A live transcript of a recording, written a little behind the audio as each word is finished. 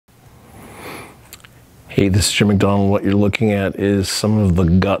Hey, this is Jim McDonald. What you're looking at is some of the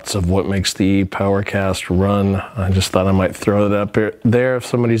guts of what makes the PowerCast run. I just thought I might throw it up there if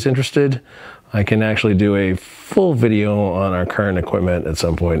somebody's interested. I can actually do a full video on our current equipment at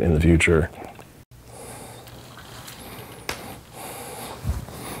some point in the future.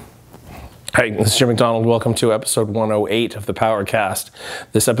 Hey, this is Jim McDonald. Welcome to episode 108 of the PowerCast.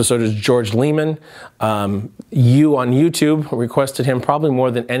 This episode is George Leeman. You on YouTube requested him probably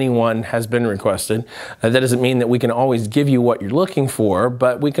more than anyone has been requested. That doesn't mean that we can always give you what you're looking for,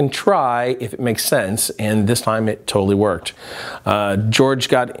 but we can try if it makes sense, and this time it totally worked. George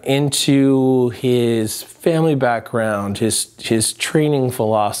got into his family background, his training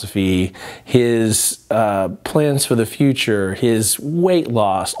philosophy, his plans for the future, his weight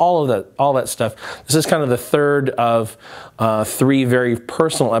loss, all that stuff. This is kind of the third of three very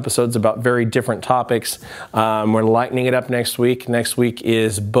personal episodes about very different topics. We're lightening it up next week. Next week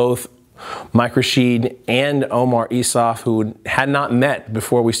is both Mike Rashid and Omar Isaf, who had not met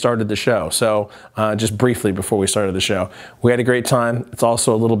before we started the show. So just briefly before we started the show. We had a great time. It's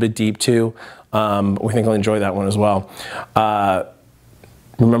also a little bit deep too. We think you'll enjoy that one as well.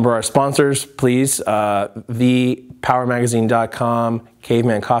 Remember our sponsors, please. ThePowerMagazine.com,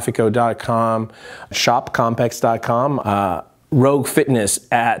 CavemanCoffeeCo.com, ShopCompex.com, Rogue Fitness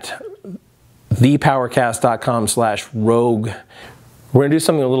at ThePowerCast.com/Rogue. We're going to do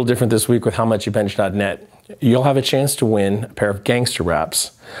something a little different this week with HowMuchYouBench.net. You'll have a chance to win a pair of gangster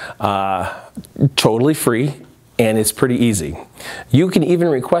wraps, totally free, and it's pretty easy. You can even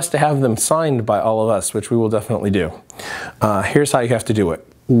request to have them signed by all of us, which we will definitely do. Here's how you have to do it.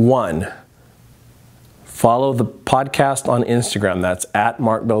 1, follow the podcast on Instagram. That's at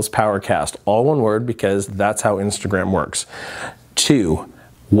Mark Bell's PowerCast. All one word, because that's how Instagram works. 2,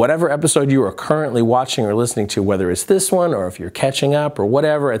 whatever episode you are currently watching or listening to, whether it's this one or if you're catching up or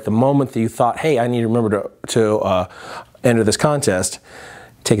whatever, at the moment that you thought, hey, I need to remember to enter this contest,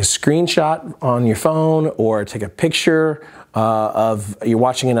 take a screenshot on your phone or take a picture of you're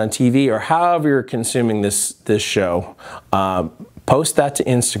watching it on TV or however you're consuming this show. Post that to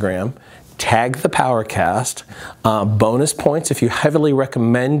Instagram. Tag the PowerCast. Bonus points if you heavily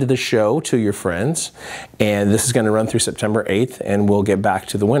recommend the show to your friends. And this is going to run through September 8th, and we'll get back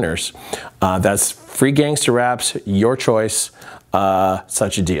to the winners. That's free gangster wraps, your choice,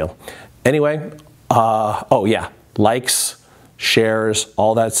 such a deal. Anyway, oh yeah, likes, shares,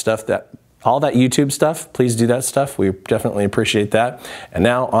 all that stuff, all that YouTube stuff, please do that stuff. We definitely appreciate that. And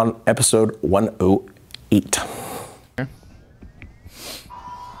now on episode 108.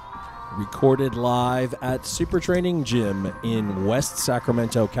 Recorded live at Super Training Gym in West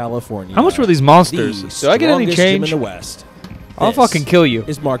Sacramento, California. How much were these monsters? Do I get any change? Gym in the West. I'll fucking kill you.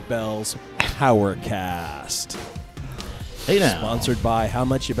 Is Mark Bell's PowerCast. Hey now. Sponsored by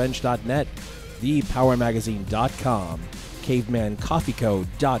HowMuchYouBench.net, ThePowerMagazine.com,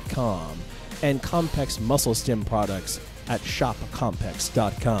 CavemanCoffeeCo.com, and Compex Muscle Stim products at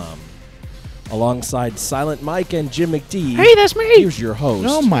ShopCompex.com. Alongside Silent Mike and Jim McD. Hey, that's me. Here's your host.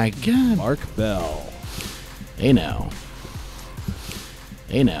 Oh my God. Mark Bell. Hey now.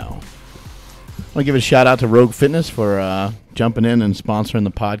 Hey now. I want to give a shout out to Rogue Fitness for jumping in and sponsoring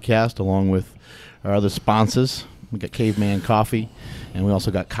the podcast along with our other sponsors. We got Caveman Coffee, and we also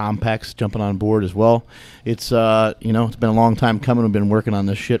got Compex jumping on board as well. It's it's been a long time coming. We've been working on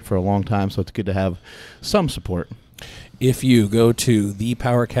this shit for a long time, so it's good to have some support. If you go to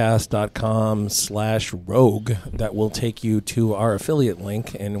thepowercast.com/rogue, that will take you to our affiliate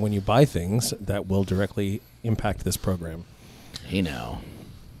link, and when you buy things, that will directly impact this program. Hey now.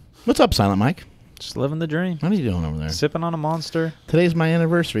 What's up, Silent Mike? Just living the dream. What are you doing over there? Sipping on a monster. Today's my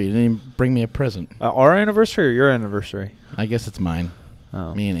anniversary. You didn't even bring me a present. Our anniversry or your anniversary? I guess it's mine.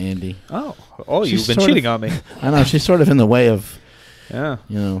 Oh. Me and Andy. Oh, She's you've been cheating on me. I know. She's sort of in the way of, Yeah.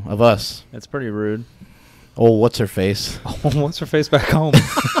 Of us. It's pretty rude. Oh, what's her face? What's her face back home?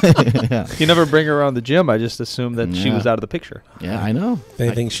 Yeah. You never bring her around the gym. I just assumed that she Yeah. was out of the picture. Yeah, I know.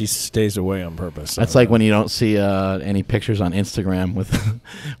 They think she stays away on purpose. That's like when you don't see any pictures on Instagram with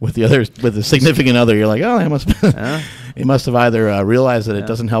with the significant other. You're like, oh, they must have either realized that it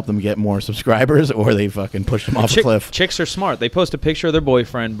doesn't help them get more subscribers, or they fucking pushed them off a cliff. Chicks are smart. They post a picture of their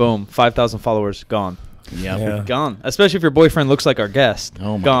boyfriend. Boom, 5,000 followers gone. Yep. Yeah. Gone. Especially if your boyfriend looks like our guest.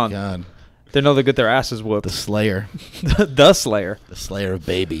 Oh my gone. God. They know they get their asses whooped. The Slayer. The Slayer. The Slayer of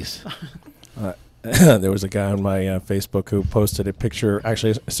babies. There was a guy on my Facebook who posted a picture,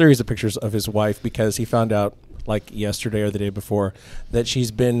 actually a series of pictures of his wife, because he found out like yesterday or the day before that she's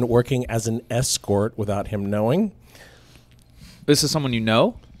been working as an escort without him knowing. This is someone you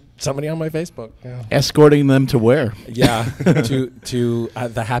know? somebody on my Facebook. Yeah, Escorting them to where? yeah to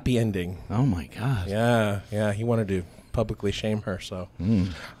the happy ending. Oh, my God. Yeah. He wanted to publicly shame her, so.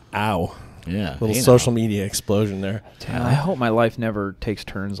 Ow. Yeah. Little hey, social media explosion there. Damn, I hope my life never takes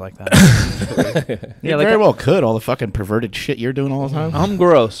turns like that. Yeah, very well could. All the fucking perverted shit you're doing all the time. I'm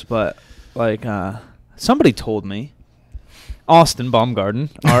gross, but like somebody told me, Austin Baumgarten,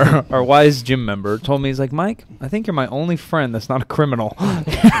 our wise gym member, told me, he's like, Mike, I think you're my only friend that's not a criminal.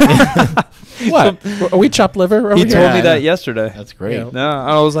 What? Are we chopped liver? He told me that yesterday. That's great. Yeah. No,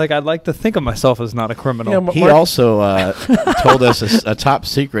 I was like, I'd like to think of myself as not a criminal. Yeah, He also told us a top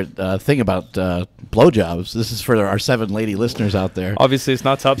secret thing about blowjobs. This is for our 7 lady listeners out there. Obviously, it's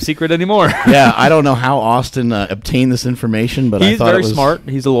not top secret anymore. Yeah, I don't know how Austin obtained this information, but I He's thought very it was smart.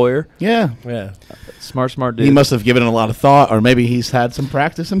 He's a lawyer. Yeah. Yeah. Smart dude. He must have given it a lot of thought, or maybe he's had some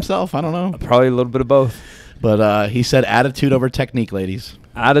practice himself. I don't know. Probably a little bit of both. But he said attitude over technique, ladies.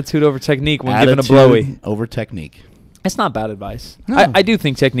 Attitude over technique when Attitude given a blowy. over technique. It's not bad advice. No. I do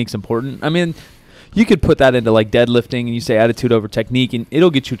think technique's important. I mean, you could put that into like deadlifting, and you say attitude over technique, and it'll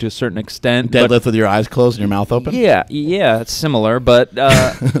get you to a certain extent. Deadlift with your eyes closed and your mouth open? Yeah, it's similar, but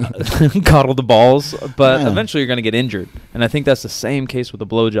coddle the balls. But Yeah. eventually you're going to get injured, and I think that's the same case with a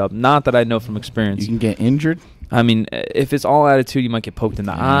blowjob. Not that I know from experience. You can get injured. I mean, if it's all attitude, you might get poked in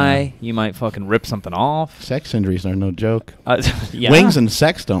the eye. You might fucking rip something off. Sex injuries are no joke. Yeah. Wings and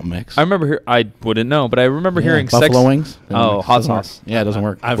sex don't mix. I remember I wouldn't know, but I remember Yeah, hearing buffalo sex. wings. Oh, hot Doesn't work. sauce. Yeah, it doesn't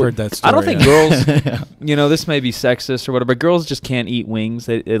work. I've heard that story. I don't think yeah. girls, you know, this may be sexist or whatever, but girls just can't eat wings.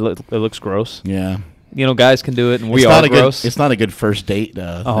 It looks gross. Yeah. You know, guys can do it, and we It's are not a gross. it's not a good first date.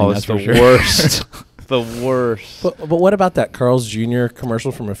 Oh, thing, it's that's the for sure. worst. The worst. But what about that Carl's Jr.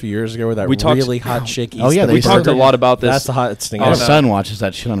 commercial from a few years ago where that We talked- really hot chick eats Oh, yeah, the they We talked a burger? lot about this. That's the hottest thing. Oh, My ever. no. son watches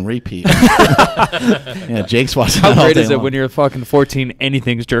that shit on repeat. Yeah, Jake's watching How it all great day is it long. when you're fucking 14,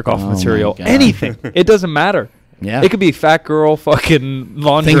 anything's jerk-off Oh, material? my God. Anything. It doesn't matter. Yeah. It could be fat girl, fucking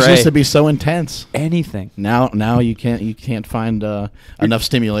lingerie. Things used to be so intense. anything. Now you can't find enough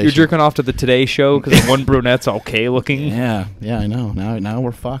stimulation. You're jerking off to the Today Show because the one brunette's okay looking. Yeah, I know. Now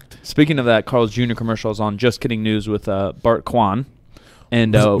we're fucked. Speaking of that, Carl's Jr. commercial is on Just Kidding News with Bart Kwan.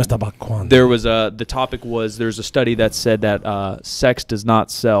 And Mr. Bakwan. there was the topic was there's a study that said that sex does not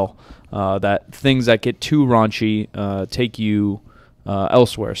sell. That things that get too raunchy take you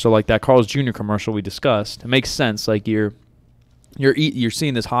elsewhere. So like that Carl's Jr. commercial we discussed, it makes sense. Like you're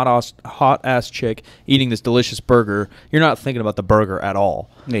seeing this hot ass chick eating this delicious burger. You're not thinking about the burger at all.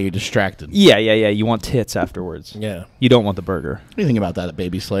 Yeah, you're distracted. Yeah. You want tits afterwards. Yeah. You don't want the burger. What do you think about that,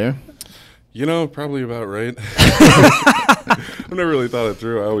 Baby Slayer? You know, probably about right. I've never really thought it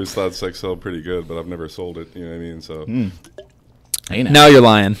through. I always thought sex sold pretty good, but I've never sold it. You know what I mean? So Hey, Now you're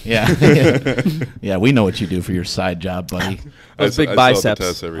lying. Yeah. Yeah, we know what you do for your side job, buddy. Those big I biceps. sell the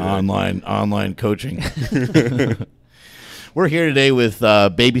test every day. Online coaching. We're here today with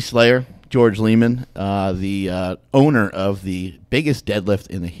Baby Slayer, George Leeman, the owner of the biggest deadlift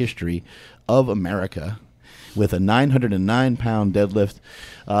in the history of America, with a 909-pound deadlift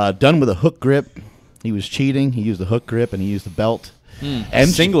done with a hook grip. He was cheating. He used the hook grip and he used the belt. And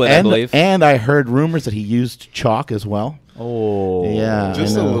Singlet, I believe. And I heard rumors that he used chalk as well. Oh. Yeah,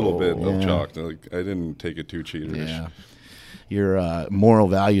 Just I a know. little bit Yeah. of chalk. Like, I didn't take it too cheaterish. Yeah. Your moral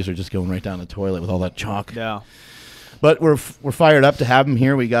values are just going right down the toilet with all that chalk. Yeah. But we're fired up to have him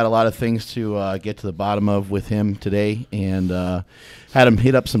here. We got a lot of things to get to the bottom of with him today, and had him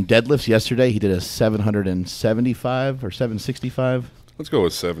hit up some deadlifts yesterday. He did a 775 or 765. Let's go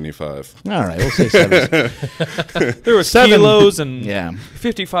with 75. All right, we'll say 7. There was 7 kilos and Yeah.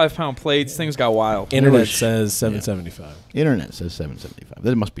 55-pound plates. Things got wild. Internet says 775. Internet says 775.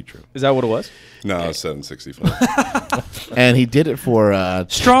 That must be true. Is that what it was? No, 765. And he did it for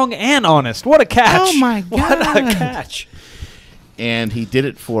Strong and honest. What a catch. Oh, my What a God. catch. and he did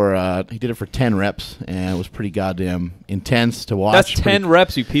it for 10 reps, and it was pretty goddamn intense to watch. That's Pretty 10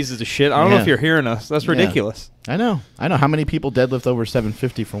 reps, you pieces of shit. I don't know Yeah. if you're hearing us. That's Yeah. ridiculous. I know. How many people deadlift over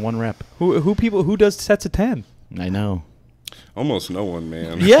 750 for one rep? Who does sets of 10? I know. Almost no one,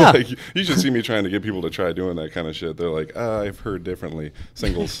 man. Yeah. Like, you should see me trying to get people to try doing that kind of shit. They're like, I've heard differently.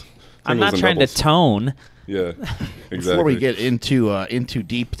 Singles. I'm not and trying doubles. to tone. Yeah, exactly. Before we get into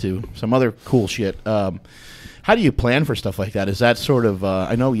deep to some other cool shit, how do you plan for stuff like that? Is that sort of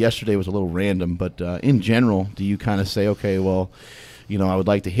I know yesterday was a little random, but in general, do you kind of say, okay, well, I would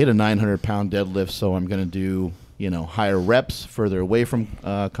like to hit a 900-pound deadlift, so I'm going to do higher reps further away from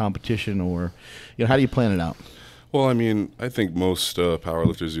competition, or how do you plan it out? Well, I mean, I think most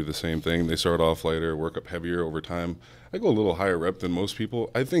powerlifters do the same thing. They start off lighter, work up heavier over time. I go a little higher rep than most people.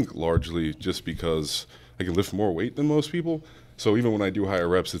 I think largely just because I can lift more weight than most people. So even when I do higher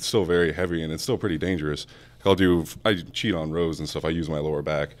reps, it's still very heavy and it's still pretty dangerous. I cheat on rows and stuff. I use my lower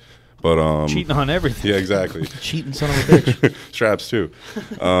back. But cheating on everything. Yeah, exactly. Cheating son of a bitch. Straps too.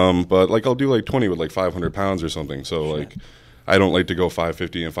 But like I'll do like 20 with like 500 pounds or something. So like I don't like to go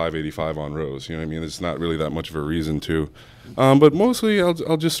 550 and 585 on rows. You know what I mean? It's not really that much of a reason to. But mostly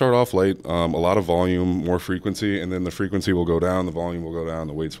I'll just start off light. A lot of volume, more frequency, and then the frequency will go down, the volume will go down,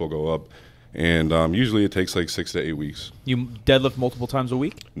 the weights will go up. And usually it takes like 6 to 8 weeks. You deadlift multiple times a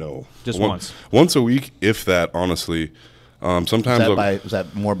week? No. Just once? Once a week, if that, honestly. Sometimes is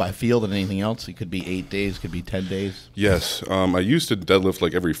that more by feel than anything else? It could be 8 days, could be 10 days. Yes, I used to deadlift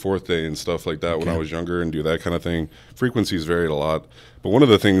like every 4th day and stuff like that when I was younger and do that kind of thing. Frequencies varied a lot, but one of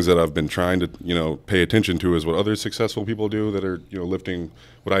the things that I've been trying to pay attention to is what other successful people do that are lifting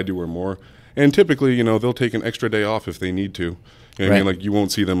what I do or more. And typically, they'll take an extra day off if they need to. You know what I mean? Like you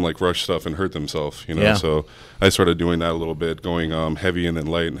won't see them like rush stuff and hurt themselves. So I started doing that a little bit, going heavy and then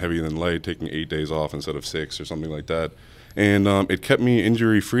light and heavy and then light, taking 8 days off instead of 6 or something like that. And it kept me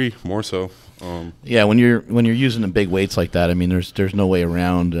injury free more so. Yeah, when you're using the big weights like that, I mean, there's no way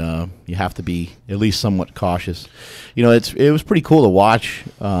around. You have to be at least somewhat cautious. It was pretty cool to watch.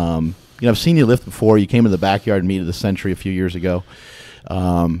 I've seen you lift before. You came to the backyard meet of the Century a few years ago.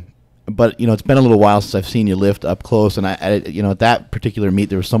 But it's been a little while since I've seen you lift up close, and at that particular meet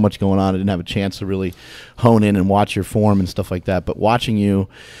there was so much going on. I didn't have a chance to really hone in and watch your form and stuff like that. But watching you,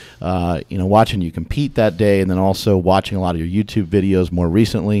 watching you compete that day, and then also watching a lot of your YouTube videos more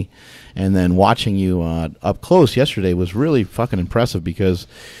recently, and then watching you up close yesterday was really fucking impressive because.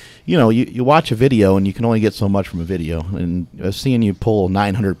 You watch a video and you can only get so much from a video, and seeing you pull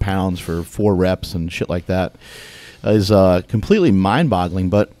 900 pounds for 4 reps and shit like that is completely mind-boggling.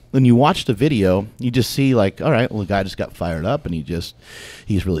 But when you watch the video, you just see like, all right, well, the guy just got fired up and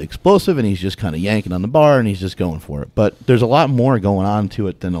he's really explosive and he's just kind of yanking on the bar and he's just going for it. But there's a lot more going on to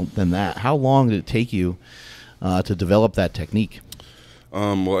it than that. How long did it take you to develop that technique?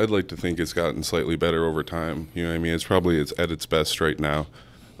 Well, I'd like to think it's gotten slightly better over time. You know what I mean? It's at its best right now.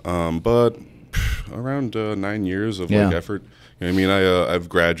 But around 9 years of like effort. You know what I mean? I've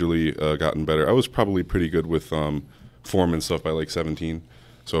gradually gotten better. I was probably pretty good with form and stuff by like 17.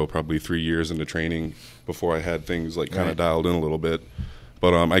 So probably 3 years into training before I had things like kind of dialed in a little bit.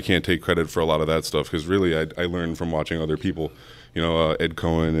 But I can't take credit for a lot of that stuff because really I learned from watching other people, Ed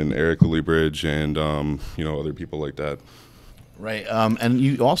Cohen and Eric Lillybridge and, other people like that. Right. And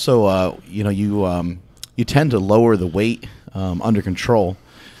you also, you tend to lower the weight under control,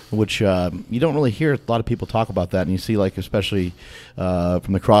 which you don't really hear a lot of people talk about that. And you see, like, especially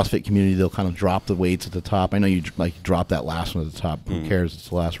from the CrossFit community, they'll kind of drop the weights at the top. I know you drop that last one at the top. Who cares? It's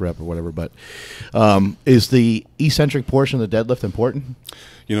the last rep or whatever. But is the eccentric portion of the deadlift important?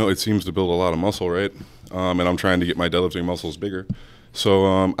 It seems to build a lot of muscle, right? And I'm trying to get my deadlifting muscles bigger.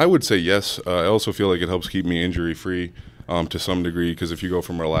 So I would say yes. I also feel like it helps keep me injury-free. To some degree, because if you go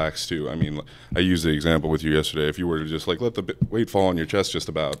from relaxed to, I used the example with you yesterday. If you were to just like let the weight fall on your chest just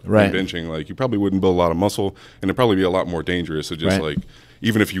about, benching, like you probably wouldn't build a lot of muscle, and it'd probably be a lot more dangerous to just like,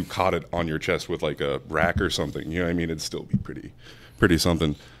 even if you caught it on your chest with like a rack or something, it'd still be pretty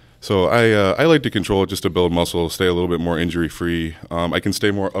something. So I like to control it just to build muscle, stay a little bit more injury free. I can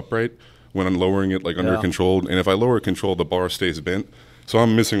stay more upright when I'm lowering it like under controlled, and if I lower control, the bar stays bent. So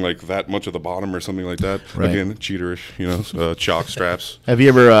I'm missing like that much of the bottom or something like that. Again, cheaterish, chalk straps. Have you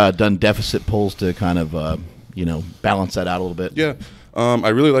ever done deficit pulls to kind of, balance that out a little bit? Yeah. I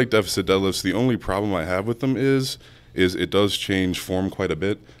really like deficit deadlifts. The only problem I have with them is it does change form quite a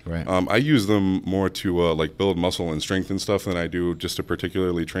bit. Right. I use them more to like build muscle and strength and stuff than I do just to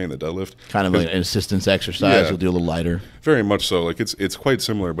particularly train the deadlift. Kind of like an assistance exercise. You'll do a little lighter. Very much so. Like it's quite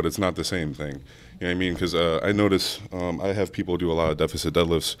similar, but it's not the same thing. You know what I mean? Because I notice I have people do a lot of deficit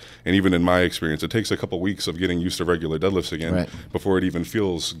deadlifts, and even in my experience, it takes a couple weeks of getting used to regular deadlifts again before it even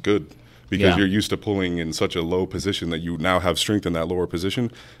feels good. Because you're used to pulling in such a low position that you now have strength in that lower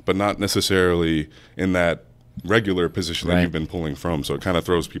position, but not necessarily in that regular position that you've been pulling from. So it kind of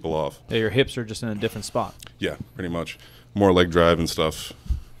throws people off. Yeah, your hips are just in a different spot. Yeah, pretty much. More leg drive and stuff.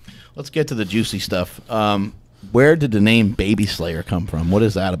 Let's get to the juicy stuff. Where did the name Baby Slayer come from? What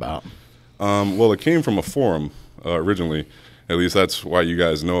is that about? Well, it came from a forum originally. At least that's why you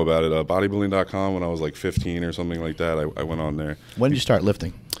guys know about it. Bodybuilding.com when I was like 15 or something like that. I went on there. When did you start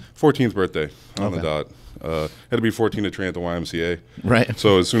lifting? 14th birthday on the dot. Had to be 14 to train at the YMCA. Right.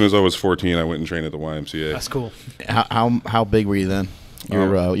 So as soon as I was 14, I went and trained at the YMCA. That's cool. How big were you then?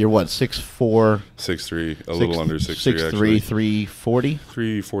 You're what, 6'4"? 6'3", a little under 6'3", 6'3", actually. 340?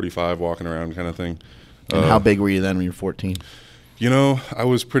 345 walking around kind of thing. And how big were you then when you were 14? You know, I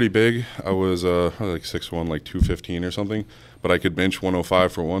was pretty big. I was like 6'1", like 215 or something, but I could bench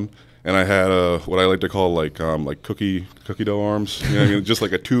 105 for one. And I had what I like to call like cookie dough arms. You know what I mean? Just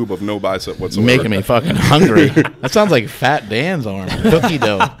like a tube of no bicep whatsoever. Making me fucking hungry. That sounds like Fat Dan's arm. Cookie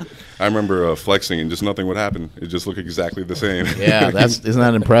dough. I remember flexing and just nothing would happen. It just looked exactly the same. Yeah, isn't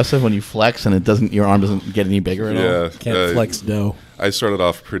that impressive when you flex and your arm doesn't get any bigger at all? Yeah, Can't flex dough. I started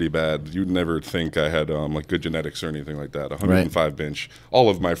off pretty bad. You'd never think I had like good genetics or anything like that. 105 bench. All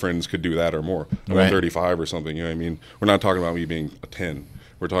of my friends could do that or more. 135 or something. You know what I mean? We're not talking about me being a 10.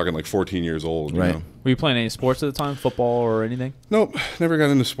 We're talking like 14 years old. Right. You know? Were you playing any sports at the time, football or anything? Nope, never got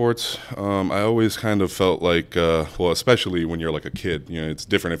into sports. I always kind of felt like, well, especially when you're like a kid, you know, it's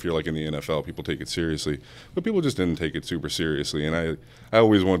different if you're like in the NFL. People take it seriously, but people just didn't take it super seriously. And I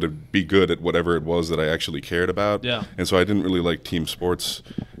always wanted to be good at whatever it was that I actually cared about. Yeah. And so I didn't really like team sports.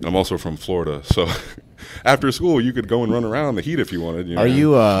 And I'm also from Florida, so after school you could go and run around in the heat if you wanted. You know? Are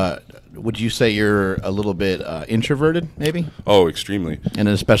you? Would you say you're a little bit introverted, maybe? Oh, extremely. And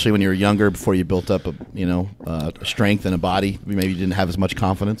especially when you were younger, before you built up a strength and a body, maybe you didn't have as much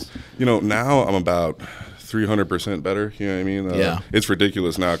confidence. You know, now I'm about 300% better. You know what I mean? Yeah. It's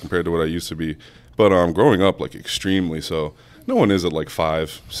ridiculous now compared to what I used to be. But growing up, like extremely so. No one is at like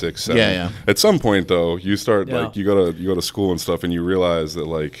 5, 6, 7. Yeah. At some point, though, you start like you go to school and stuff, and you realize that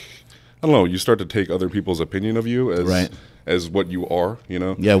like I don't know, you start to take other people's opinion of you as what you are. You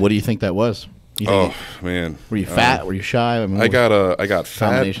know? Yeah. What do you think that was? Man. Were you fat? Were you shy? I mean, I got fat.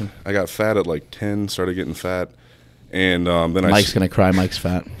 combination? I got fat at like 10. Started getting fat, and then Mike's gonna cry. Mike's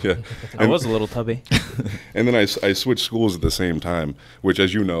fat. Yeah. I was a little tubby. And then I switched schools at the same time, which,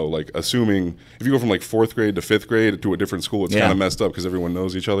 as you know, like assuming if you go from like 4th grade to 5th grade to a different school, it's kind of messed up because everyone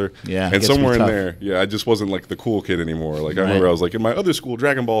knows each other. Yeah, it and gets to be somewhere in tough. there, I just wasn't like the cool kid anymore. Like I remember I was like in my other school,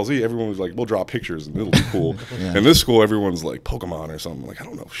 Dragon Ball Z, everyone was like, we'll draw pictures and it'll be cool. And this school, everyone's like Pokemon or something. Like I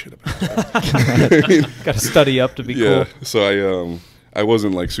don't know shit about that. Got to study up to be cool. So I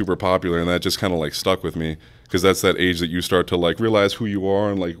wasn't like super popular, and that just kind of like stuck with me because that's that age that you start to like realize who you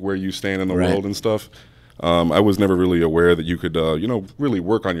are and like where you stand in the world and stuff. I was never really aware that you could, really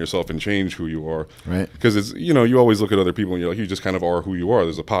work on yourself and change who you are. Right. Because it's, you always look at other people and you're like, you just kind of are who you are.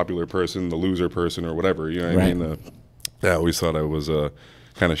 There's a popular person, the loser person, or whatever. You know what I mean? I always thought I was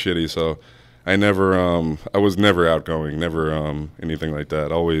kind of shitty. So I was never outgoing, never anything like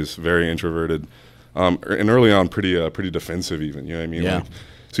that. Always very introverted. And early on, pretty defensive even. You know what I mean? Yeah. Like,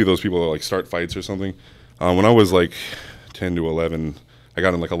 see those people that like start fights or something. When I was like 10 to 11. I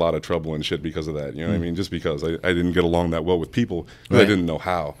got in like a lot of trouble and shit because of that. You know what I mean? Just because I didn't get along that well with people because I didn't know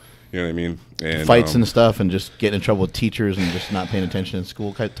how. You know what I mean? And fights and stuff, and just getting in trouble with teachers and just not paying attention in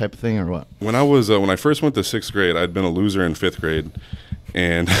school type of thing, or what? When I first went to 6th grade, I'd been a loser in 5th grade,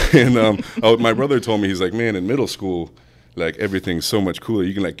 and my brother told me, he's like, man, in middle school, like everything's so much cooler.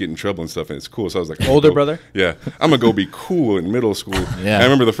 You can like get in trouble and stuff, and it's cool. So I was like, Older brother? Yeah, I'm gonna go be cool in middle school. Yeah. And I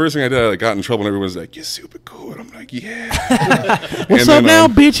remember the first thing I did, I got in trouble, and everyone was like, "You're super cool." And I'm like, "Yeah." What's up now,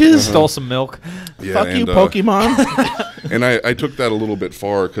 bitches? Stole some milk. Yeah, Fuck you, Pokemon. And I took that a little bit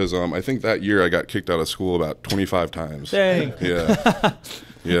far because I think that year I got kicked out of school about 25 times. Dang. Yeah.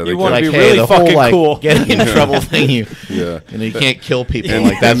 Yeah, You wanna Like, be hey, really the fucking whole, cool. getting in trouble thing, you can't kill people. And-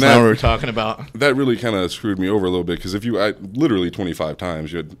 Like that's and not that- what we're talking about. that really kind of screwed me over a little bit because I literally 25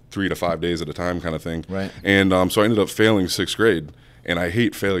 times, you had 3 to 5 days at a time kind of thing. Right. And so I ended up failing 6th grade, and I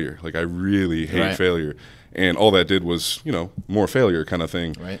hate failure. Like I really hate failure. And all that did was, more failure kind of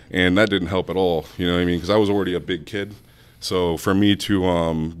thing. Right. And that didn't help at all. You know what I mean? Because I was already a big kid. So for me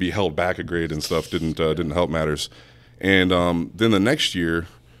to be held back a grade and stuff didn't help matters. And then the next year,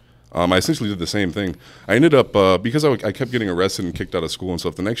 I essentially did the same thing. I ended up, because I kept getting arrested and kicked out of school and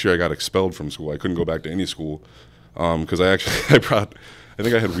stuff, the next year I got expelled from school. I couldn't go back to any school because I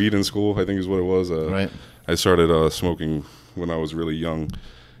think I had weed in school, I think is what it was. I started smoking when I was really young.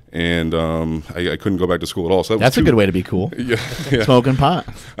 And I couldn't go back to school at all. So That's a good way to be cool. Yeah. Smoking pot.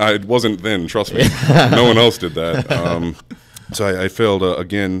 It wasn't then, trust me. No one else did that. So I failed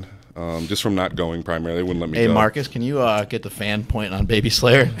again, just from not going primarily. They wouldn't let me Hey, go. Marcus, can you get the fan point on Baby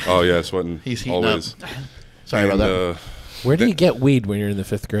Slayer? Oh, yeah, sweating. He's heating always. up. Sorry about that. Where do you get weed when you're in the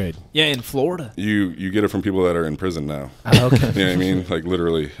 5th grade? Yeah, in Florida. You get it from people that are in prison now. Okay. You know what I mean? Like,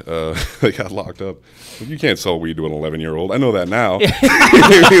 literally, they got locked up. You can't sell weed to an 11-year-old. I know that now.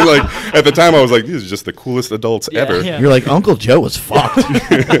 Like, at the time, I was like, these are just the coolest adults ever. Yeah. You're like, Uncle Joe was fucked.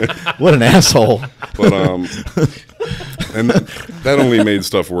 What an asshole. But, and that only made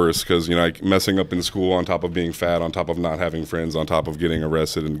stuff worse because, like messing up in school on top of being fat, on top of not having friends, on top of getting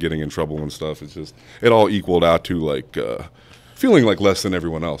arrested and getting in trouble and stuff. It's just, it all equaled out to, like, feeling like less than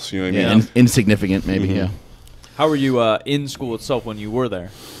everyone else. You know what I mean? Yeah, insignificant maybe, yeah. How were you in school itself when you were there?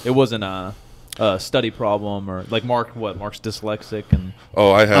 It wasn't a study problem or like Mark's dyslexic and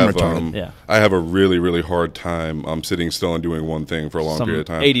I have yeah. I have a really, really hard time sitting still and doing one thing for a long period of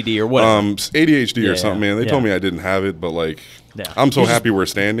time. ADD or whatever. ADHD or something, man. They told me I didn't have it, but like I'm so happy we're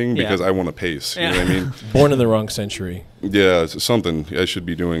standing because I want to pace. You know what I mean? Born in the wrong century. Yeah, it's something. I should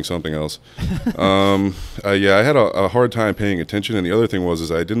be doing something else. I had a hard time paying attention, and the other thing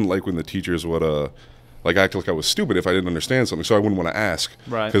was I didn't like when the teachers would like act like I was stupid if I didn't understand something, so I wouldn't want to ask.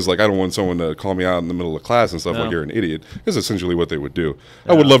 Right. Because like I don't want someone to call me out in the middle of class and stuff like you're an idiot. Is essentially what they would do.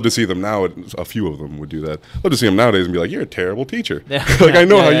 I would love to see them now. A few of them would do that. I'd love to see them nowadays and be like, "You're a terrible teacher." Yeah. Like I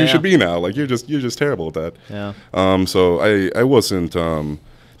know how you should be now. Like you're just terrible at that. Yeah. So I wasn't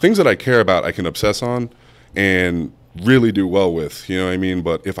things that I care about. I can obsess on and really do well with. You know what I mean?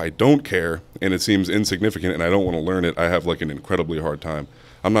 But if I don't care and it seems insignificant and I don't want to learn it, I have like an incredibly hard time.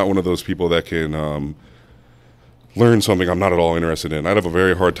 I'm not one of those people that can learn something I'm not at all interested in. I'd have a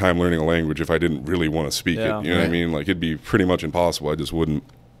very hard time learning a language if I didn't really want to speak it. You know what I mean? Like it'd be pretty much impossible. I just wouldn't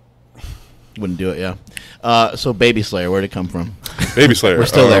do it. Yeah. So Baby Slayer, where'd it come from? Baby Slayer. We're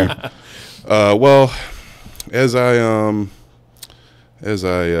still there. Well, as I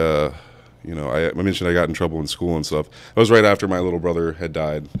mentioned, I got in trouble in school and stuff. It was right after my little brother had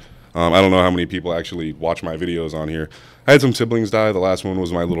died. I don't know how many people actually watch my videos on here. I had some siblings die. The last one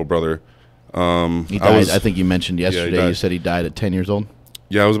was my little brother. He died. I think you mentioned yesterday. You said he died at 10 years old.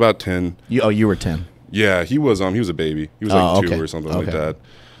 Yeah, I was about 10. You were 10. Yeah, he was a baby. He was like 2 or something like that.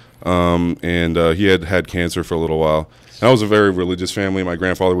 And he had cancer for a little while. And I was a very religious family. My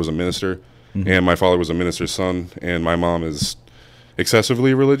grandfather was a minister, and my father was a minister's son, and my mom is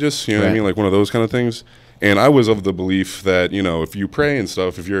excessively religious. You know what I mean, like one of those kind of things. And I was of the belief that if you pray and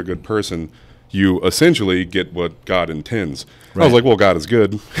stuff, if you're a good person, you essentially get what God intends. I was like, well, God is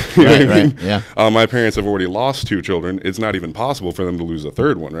good. You know what I mean? Yeah. My parents have already lost 2 children. It's not even possible for them to lose a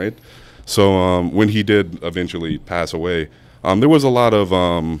third one, right? So when he did eventually pass away, there was a lot of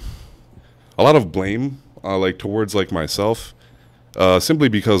blame, like towards like myself, simply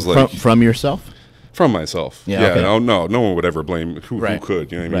because like from yourself. From myself. Yeah. Okay. No one would ever blame who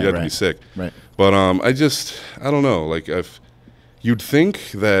could. You know what I mean? You have to be sick. Right. But I don't know. Like you'd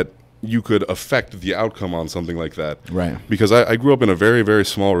think that you could affect the outcome on something like that. Right. Because I grew up in a very, very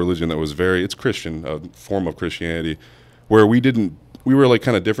small religion that was it's Christian, a form of Christianity, where we were like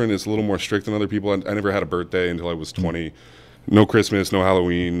kind of different. It's a little more strict than other people. I never had a birthday until I was 20. No Christmas, no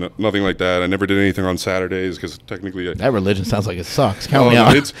Halloween, nothing like that. I never did anything on Saturdays because technically that religion sounds like it sucks. Count me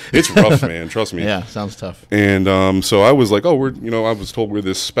out. It's rough, man. Trust me. Yeah, sounds tough. And so I was like, I was told we're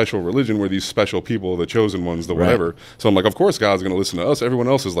this special religion, we're these special people, the chosen ones, the whatever. So I'm like, of course God's going to listen to us. Everyone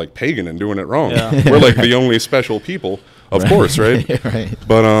else is like pagan and doing it wrong. Yeah. We're like the only special people, of course, right? Right.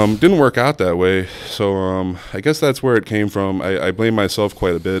 But didn't work out that way. So I guess that's where it came from. I blame myself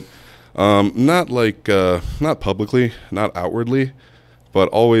quite a bit. Not publicly, not outwardly, but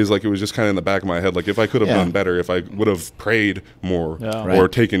always like it was just kind of in the back of my head. Like if I could have done better, if I would have prayed more or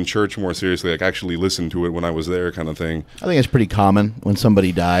taken church more seriously, like actually listened to it when I was there kind of thing. I think it's pretty common when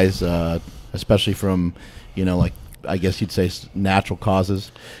somebody dies, especially from, like I guess you'd say natural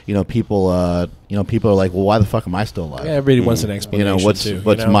causes. People are like, well, why the fuck am I still alive? Yeah, everybody wants an explanation.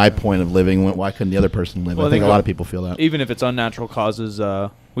 What's my point of living? Why couldn't the other person live? Well, I think a lot of people feel that. Even if it's unnatural causes,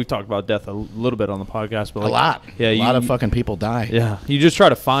 we've talked about death a little bit on the podcast, but a lot. Yeah, a lot of fucking people die. Yeah, you just try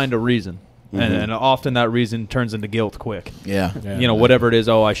to find a reason. And often that reason turns into guilt quick. Yeah. Whatever it is,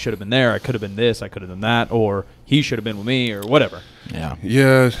 I should have been there, I could have been this, I could have done that, or he should have been with me, or whatever. Yeah.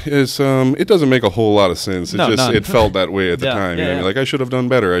 Yeah, it's it doesn't make a whole lot of sense. It felt that way at the time. You know what I mean? Like I should have done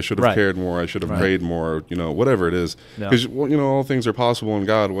better, I should have cared more, I should have prayed more, whatever it is. Because all things are possible in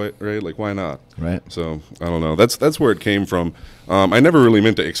God, right? Like why not? Right. So I don't know. That's where it came from. I never really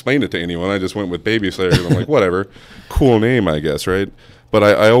meant to explain it to anyone. I just went with Baby Slayer and I'm like, whatever. Cool name, I guess, right? But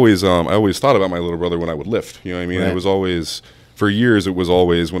I always thought about my little brother when I would lift. You know what I mean? It was always, for years, it was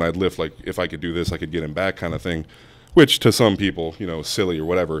always when I'd lift, like, if I could do this, I could get him back kind of thing, which to some people, silly or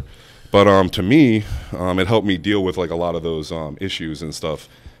whatever. But to me, it helped me deal with, like, a lot of those issues and stuff.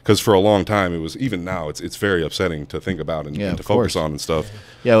 Because for a long time, it was, even now, it's very upsetting to think about and to focus on and stuff.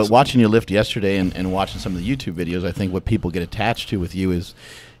 Yeah, but watching you lift yesterday and watching some of the YouTube videos, I think what people get attached to with you is,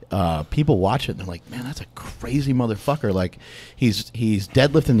 people watch it and they're like, man, that's a crazy motherfucker. Like he's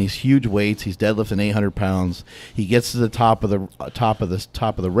deadlifting these huge weights. He's deadlifting 800 pounds. He gets to the top of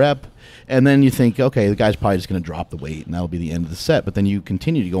the rep, and then you think, okay, the guy's probably just going to drop the weight and that'll be the end of the set. But then you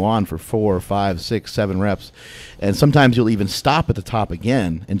continue to go on for 4, 5, 6, 7 reps, and sometimes you'll even stop at the top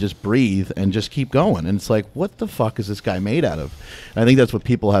again and just breathe and just keep going. And it's like, what the fuck is this guy made out of? And I think that's what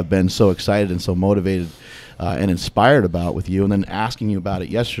people have been so excited and so motivated and inspired about with you. And then asking you about it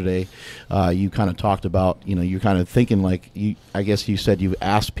yesterday, you kind of talked about, you're kind of thinking like I guess you said you've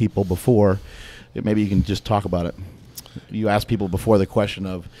asked people before. Maybe you can just talk about it. You asked people before the question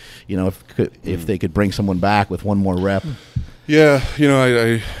of, if they could bring someone back with one more rep. Yeah,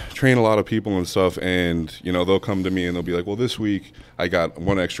 I train a lot of people and stuff, and they'll come to me and they'll be like, well, this week I got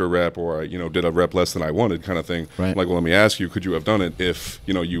one extra rep, or I did a rep less than I wanted, kind of thing. Right. I'm like, well, let me ask you, could you have done it if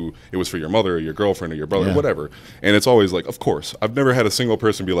it was for your mother or your girlfriend or your brother, whatever? And it's always like, of course. I've never had a single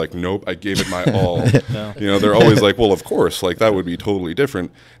person be like, nope, I gave it my all. No. They're always like, well, of course, like that would be totally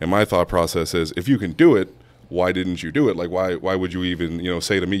different. And my thought process is, if you can do it, why didn't you do it? Like, why would you even,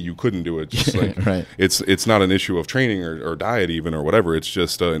 say to me you couldn't do it? Just like, right. It's not an issue of training or diet even or whatever. It's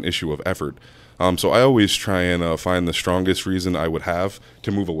just an issue of effort. So I always try and find the strongest reason I would have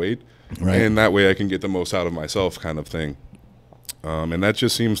to move a weight. Right. And that way I can get the most out of myself, kind of thing. And that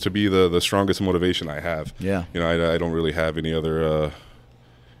just seems to be the strongest motivation I have. Yeah. I don't really have any other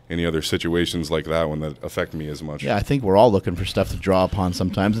situations like that one that affect me as much. Yeah, I think we're all looking for stuff to draw upon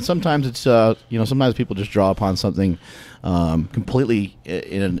sometimes, and sometimes it's sometimes people just draw upon something completely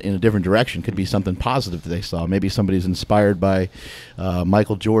in a different direction. Could be something positive that they saw. Maybe somebody's inspired by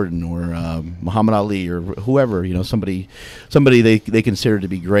Michael Jordan or Muhammad Ali or whoever. Somebody they consider to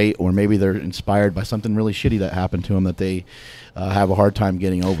be great, or maybe they're inspired by something really shitty that happened to them that they have a hard time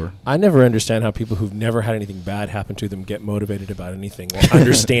getting over. I never understand how people who've never had anything bad happen to them get motivated about anything or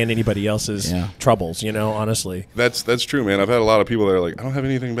understand anybody else's troubles, honestly. That's true, man. I've had a lot of people that are like, I don't have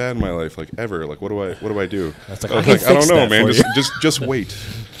anything bad in my life, like ever. Like, what do I do? That's like, I don't know, man. Just wait.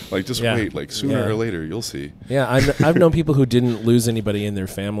 Like, wait. Like, sooner or later, you'll see. Yeah, I've known people who didn't lose anybody in their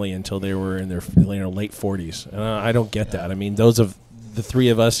family until they were in their late 40s. I don't get that. I mean, the three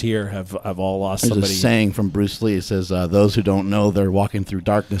of us here have all lost somebody. There's a saying from Bruce Lee. It says, those who don't know they're walking through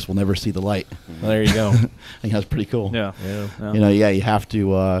darkness will never see the light. Well, there you go. I think that's pretty cool. Yeah. You have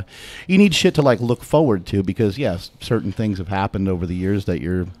to, you need shit to like look forward to, because yes, certain things have happened over the years that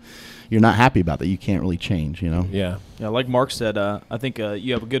you're not happy about, that you can't really change, Yeah. Yeah, like Mark said, I think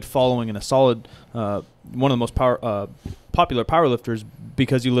you have a good following and a solid, one of the most popular powerlifters,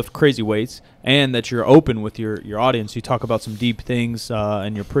 because you lift crazy weights and that you're open with your audience. You talk about some deep things,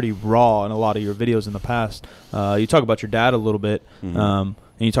 and you're pretty raw in a lot of your videos in the past. You talk about your dad a little bit, and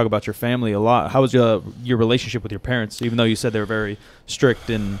you talk about your family a lot. How was your relationship with your parents, even though you said they were very strict?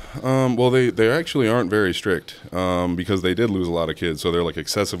 And well, they actually aren't very strict, because they did lose a lot of kids, so they're like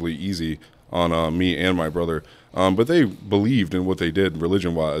excessively easy on me and my brother. But they believed in what they did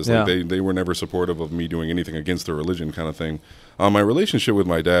religion-wise. Like they were never supportive of me doing anything against their religion, kind of thing. My relationship with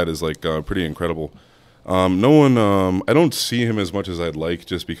my dad is like pretty incredible. I don't see him as much as I'd like,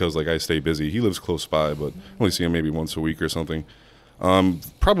 just because like I stay busy. He lives close by, but I only see him maybe once a week or something.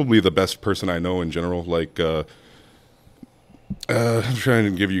 Probably the best person I know in general. Like, I'm trying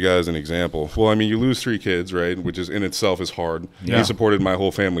to give you guys an example. Well, I mean, you lose 3 kids, right? Which is in itself is hard. Yeah. He supported my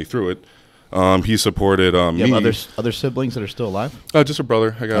whole family through it. He supported me. You have other siblings that are still alive? Just a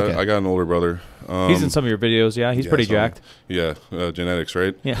brother. I got an older brother. He's in some of your videos. Yeah, he's pretty jacked. Yeah, genetics,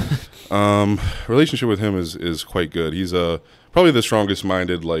 right? Yeah. Relationship with him is quite good. He's probably the strongest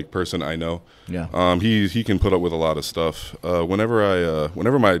minded like person I know. Yeah. He can put up with a lot of stuff.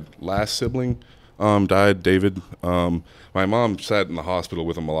 Whenever my last sibling died, David, my mom sat in the hospital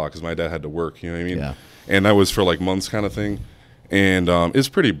with him a lot because my dad had to work. You know what I mean? Yeah. And that was for like months, kind of thing. And it's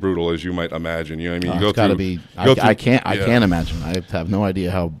pretty brutal, as you might imagine. You know what I mean? It's got to be. I can't imagine. I have no idea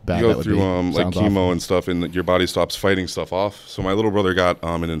how bad that would be. You go through like chemo awful. and stuff, and your body stops fighting stuff off. So my little brother got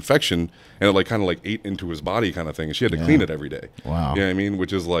an infection, and it like kind of like ate into his body, kind of thing. And she had to clean it every day. Wow. You know what I mean?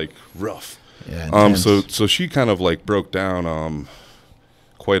 Which is like rough. Yeah. So she kind of like broke down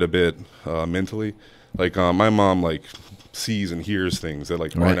quite a bit mentally. Like my mom like sees and hears things that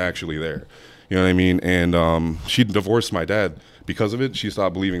like aren't actually there. You know what I mean? And she divorced my dad. Because of it, she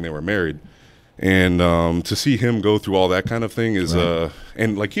stopped believing they were married. And to see him go through all that kind of thing is,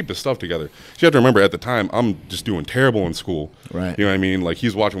 and like keep his stuff together. You have to remember, at the time, I'm just doing terrible in school. Right. You know what I mean? Like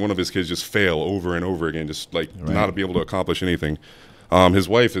he's watching one of his kids just fail over and over again, just like not be able to accomplish anything. His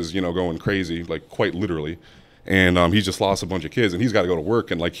wife is, going crazy, like quite literally. And he's just lost a bunch of kids, and he's got to go to work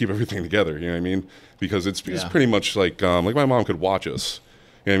and like keep everything together. You know what I mean? Because it's pretty much like my mom could watch us.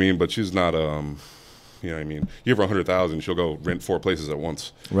 You know what I mean? But she's not. You know what I mean? You give her $100,000, she'll go rent 4 places at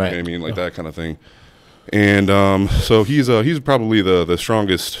once. Right. You know what I mean? Like that kind of thing. And so he's probably the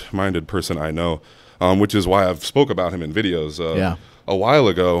strongest minded person I know, which is why I've spoke about him in videos. A while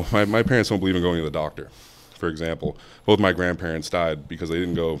ago, my parents don't believe in going to the doctor, for example. Both my grandparents died because they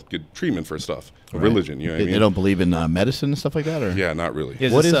didn't go get treatment for stuff. Religion, you know what I mean? They don't believe in medicine and stuff like that? Or? Yeah, not really.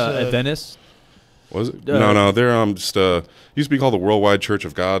 Is this Adventist? Was it? No. They're just used to be called the Worldwide Church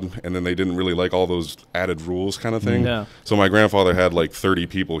of God, and then they didn't really like all those added rules kind of thing. Yeah. So my grandfather had like 30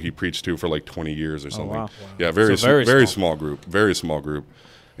 people he preached to for like 20 years or something. Wow. Yeah, very very small group, very small group.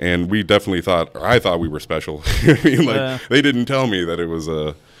 And we definitely thought, or I thought we were special. I mean, like they didn't tell me that it was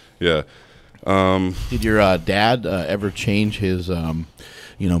yeah. Did your dad ever change his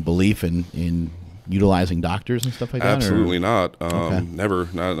belief in utilizing doctors and stuff like that? Absolutely not. Never,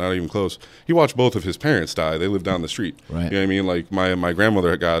 not even close. He watched both of his parents die. They lived down the street. Right. You know what I mean? Like my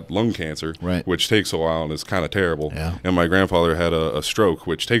grandmother got lung cancer, right, which takes a while and is kind of terrible. Yeah. And my grandfather had a stroke,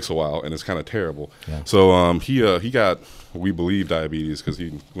 which takes a while and is kind of terrible. Yeah. So he got, we believe, diabetes because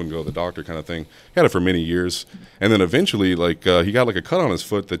he wouldn't go to the doctor kind of thing. He had it for many years. And then eventually, like he got like a cut on his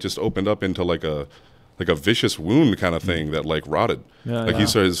foot that just opened up into like a vicious wound kind of thing that like rotted.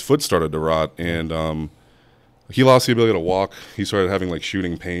 His foot started to rot, and he lost the ability to walk. He started having like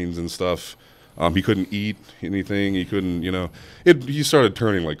shooting pains and stuff. He couldn't eat anything. He couldn't, he started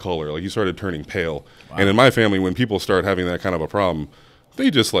turning like color. Like he started turning pale. Wow. And in my family, when people start having that kind of a problem, they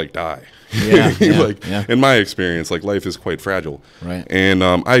just like die. In my experience, like life is quite fragile. Right. And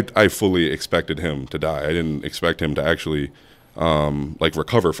I fully expected him to die. I didn't expect him to actually like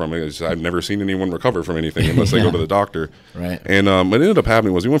recover from it. I've never seen anyone recover from anything unless they go to the doctor. Right. And what ended up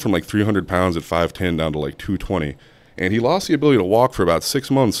happening was he went from like 300 pounds at 5'10" down to like 220. And he lost the ability to walk for about 6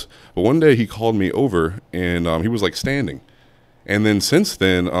 months. But one day he called me over, and he was like standing. And then since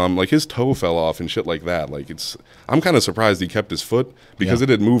then, like his toe fell off and shit like that. Like I'm kind of surprised he kept his foot because it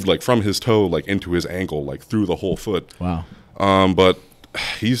had moved like from his toe like into his ankle, like through the whole foot. Wow. But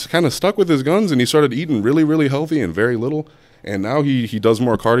he's kind of stuck with his guns, and he started eating really, really healthy and very little. And now he does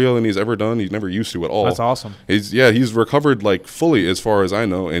more cardio than he's ever done. He's never used to at all. That's awesome. He's recovered like fully as far as I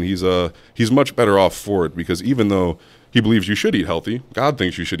know, and he's much better off for it because even though he believes you should eat healthy, God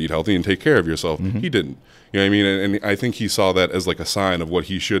thinks you should eat healthy and take care of yourself. Mm-hmm. He didn't. You know what I mean? And I think he saw that as like a sign of what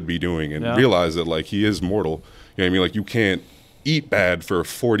he should be doing and realized that like he is mortal. You know what I mean? Like you can't eat bad for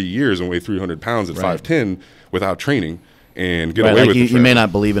 40 years and weigh 300 pounds at 5'10" without training and get away with it. You may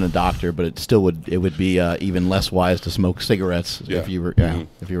not believe in a doctor, but it would be even less wise to smoke cigarettes if you were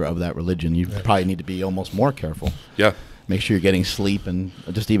if you were of that religion. You probably need to be almost more careful. Yeah. Make sure you're getting sleep, and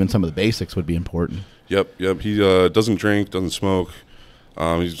just even some of the basics would be important. Yep. He doesn't drink, doesn't smoke.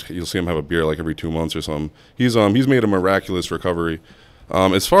 You'll see him have a beer like every 2 months or something. He's made a miraculous recovery.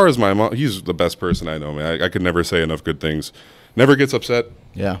 As far as my mom, he's the best person I know, man. I could never say enough good things. Never gets upset.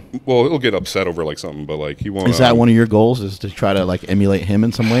 Yeah. Well, he'll get upset over like something, but like he won't. Is that one of your goals? Is to try to like emulate him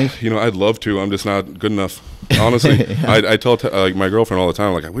in some ways? I'd love to. I'm just not good enough. Honestly, I tell like my girlfriend all the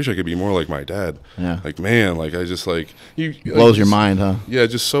time, like I wish I could be more like my dad. Yeah. Like man, like I just like he blows your mind, huh? Yeah,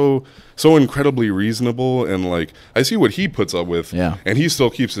 just so incredibly reasonable, and like I see what he puts up with, and he still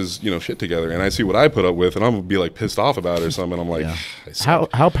keeps his shit together, and I see what I put up with, and I'm gonna be like pissed off about it or something. I'm like,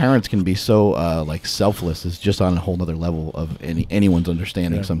 how parents can be so like selfless is just on a whole other level of anyone's understanding.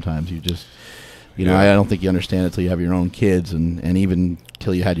 Sometimes you just I don't think you understand it until you have your own kids, and even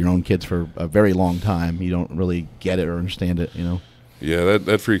till you had your own kids for a very long time, you don't really get it or understand it. Yeah,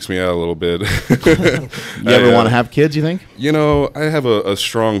 that freaks me out a little bit. You ever want to have kids, you think? I have a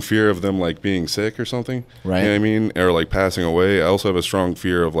strong fear of them like being sick or something. Right. You know what I mean? Or like passing away. I also have a strong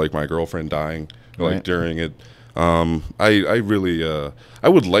fear of like my girlfriend dying like during it. I really I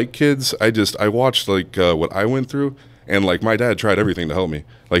would like kids. I watched like what I went through, and like my dad tried everything to help me.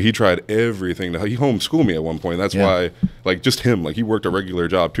 Like he tried everything he homeschooled me at one point. That's why like just him, like he worked a regular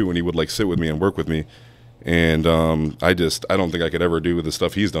job too, and he would like sit with me and work with me. And I don't think I could ever do the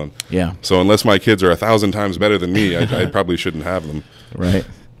stuff he's done. Yeah. So unless my kids are 1,000 times better than me, I probably shouldn't have them. Right.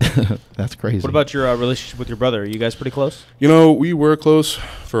 That's crazy. What about your relationship with your brother? Are you guys pretty close? We were close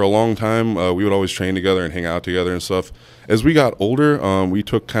for a long time. We would always train together and hang out together and stuff. As we got older, we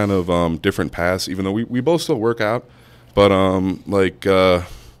took kind of different paths, even though we both still work out. But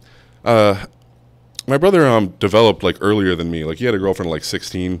my brother developed like earlier than me. Like he had a girlfriend at like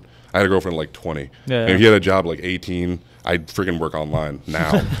 16. I had a girlfriend at like 20. Yeah. And he had a job like 18. I freaking work online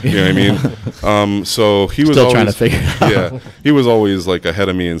now. You know what I mean? So he was still always trying to figure it out. Yeah, he was always like ahead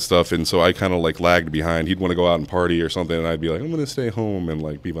of me and stuff. And so I kind of like lagged behind. He'd want to go out and party or something, and I'd be like, I'm gonna stay home and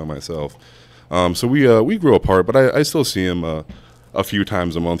like be by myself. So we grew apart, but I still see him a few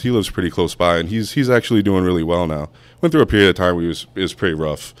times a month. He lives pretty close by, and he's actually doing really well now. Went through a period of time where it was pretty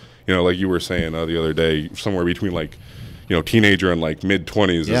rough. Like you were saying the other day, somewhere between like teenager and like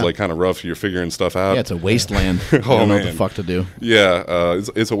mid-20s is like kind of rough. You're figuring stuff out. Yeah, it's a wasteland. You don't know what the fuck to do. Yeah,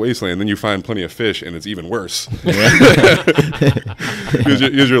 it's a wasteland. Then you find plenty of fish, and it's even worse. Because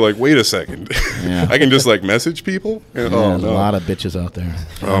you're like, wait a second, I can just like message people. There's a lot of bitches out there.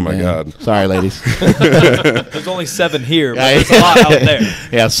 Oh my god. Sorry, ladies. There's only 7 here, but there's a lot out there.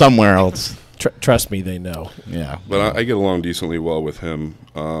 Yeah, somewhere else. Trust me, they know. Yeah, but I get along decently well with him.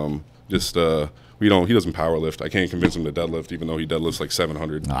 He doesn't power lift. I can't convince him to deadlift, even though he deadlifts like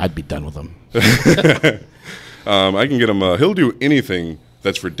 700. No, I'd be done with him. I can get him. He'll do anything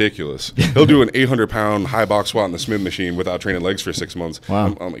that's ridiculous. He'll do an 800-pound high box squat in the Smith machine without training legs for 6 months.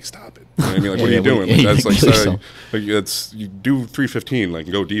 Wow. I'm like, stop it. You know what I mean? Like, what are you doing? Like, that's like, that's you do 315, like,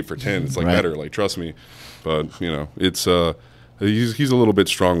 and go deep for 10. It's like better. Like, trust me. But it's he's a little bit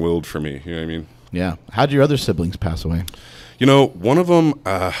strong-willed for me. You know what I mean? Yeah. How'd your other siblings pass away? One of them,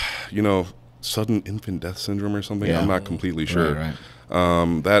 sudden infant death syndrome or something. Yeah. I'm not completely sure. Right.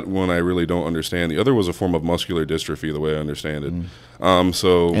 That one I really don't understand. The other was a form of muscular dystrophy, the way I understand it.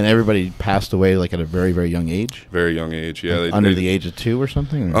 And everybody passed away like at a very, very young age? Very young age, yeah. Like under the age of 2 or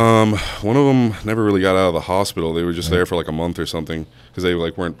something? One of them never really got out of the hospital. They were just there for like a month or something because they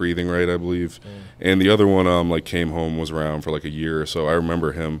like weren't breathing right, I believe. And the other one like came home, was around for like a year or so. I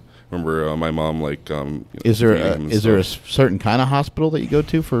remember him. My mom like. Is there a certain kind of hospital that you go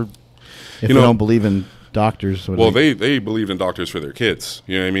to for if you don't believe in doctors? Well, they believed in doctors for their kids.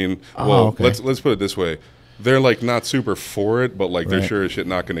 You know what I mean? Okay. Let's put it this way. They're like not super for it, but like they're sure as shit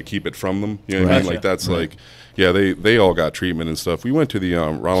not going to keep it from them. You know what I mean? Like that's like, they all got treatment and stuff. We went to the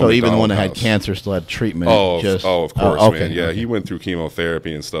Ronald McDonald So even the one that house. had cancer still had treatment. Of course, okay, man. Yeah, okay. he went through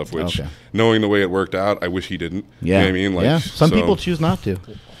chemotherapy and stuff. Which, knowing the way it worked out, I wish he didn't. Yeah, you know what I mean, like some people choose not to.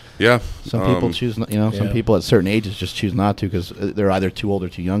 Yeah, some people choose. Some people at certain ages just choose not to because they're either too old or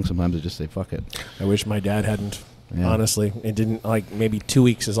too young. Sometimes they just say fuck it. I wish my dad hadn't. Yeah. Honestly, it didn't maybe 2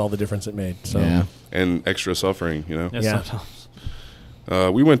 weeks is all the difference it made. So and extra suffering, Sometimes.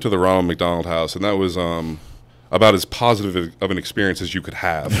 We went to the Ronald McDonald house, and that was about as positive of an experience as you could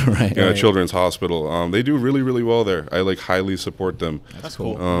have. At Children's Hospital. They do really, really well there. I highly support them. That's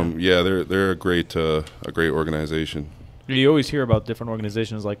cool. They're a great organization. You always hear about different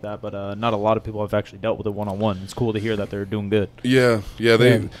organizations like that, but not a lot of people have actually dealt with it one-on-one. It's cool to hear that they're doing good. Yeah,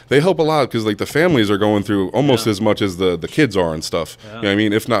 they help a lot because the families are going through almost as much as the kids are and stuff. Yeah. You know what I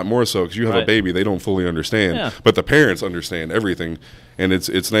mean? If not more so, because you have a baby, they don't fully understand, but the parents understand everything. And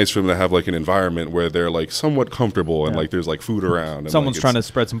it's nice for them to have an environment where they're somewhat comfortable and there's food around. And, someone's trying to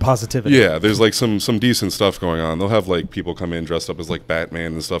spread some positivity. Yeah, there's some decent stuff going on. They'll have people come in dressed up as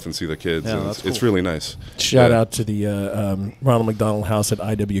Batman and stuff and see the kids. Yeah, and that's cool. It's really nice. Shout out to the Ronald McDonald House at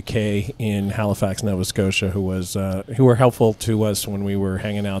IWK in Halifax, Nova Scotia, who were helpful to us when we were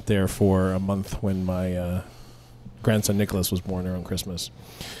hanging out there for a month when my grandson Nicholas was born around Christmas,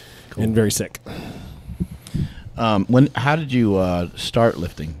 and very sick. How did you start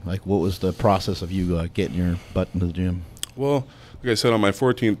lifting? What was the process of you getting your butt into the gym? Well, like I said, on my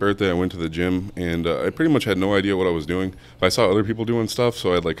 14th birthday, I went to the gym, and I pretty much had no idea what I was doing. But I saw other people doing stuff,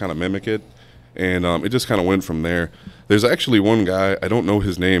 so I'd kind of mimic it, and it just kind of went from there. There's actually one guy, I don't know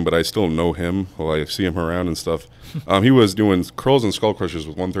his name, but I still know him. Well, I see him around and stuff. He was doing curls and skull crushers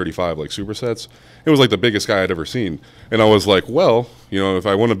with 135, supersets. It was the biggest guy I'd ever seen. And I was like, well, if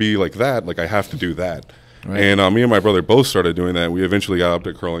I want to be like that, I have to do that. Right. And me and my brother both started doing that. We eventually got up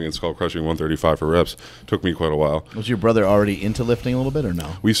to curling and skull crushing 135 for reps. Took me quite a while. Was your brother already into lifting a little bit or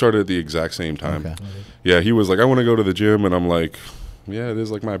no? We started at the exact same time. Okay. Yeah, he was like, I want to go to the gym. And I'm like, yeah, it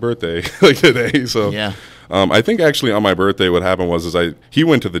is my birthday today. So yeah. I think actually on my birthday what happened was he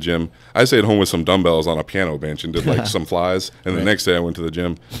went to the gym. I stayed home with some dumbbells on a piano bench and did some flies. And the next day I went to the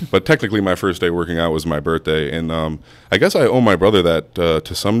gym. But technically my first day working out was my birthday. And I guess I owe my brother that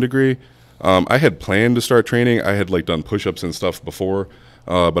to some degree. I had planned to start training. I had done push-ups and stuff before,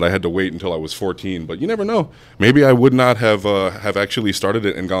 but I had to wait until I was 14. But you never know. Maybe I would not have actually started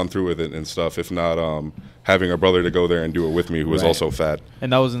it and gone through with it and stuff if not having a brother to go there and do it with me who was also fat.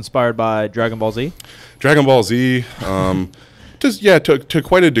 And that was inspired by Dragon Ball Z? Dragon Ball Z, to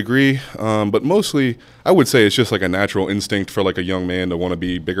quite a degree, but mostly I would say it's just a natural instinct for a young man to want to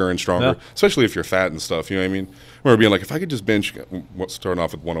be bigger and stronger, especially if you're fat and stuff, you know what I mean? I remember being if I could just bench, starting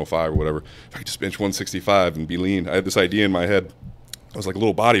off with 105 or whatever, if I could just bench 165 and be lean, I had this idea in my head. I was like a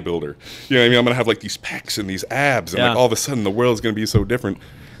little bodybuilder. You know what I mean? I'm going to have these pecs and these abs, and all of a sudden the world's going to be so different.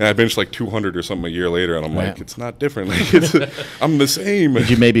 And I benched 200 or something a year later, and I'm it's not different. I'm the same. Did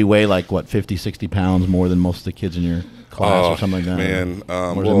you maybe weigh 50, 60 pounds more than most of the kids in your class or something like that? Man.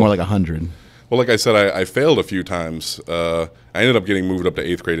 Or was it more 100? Well, like I said, I failed a few times. I ended up getting moved up to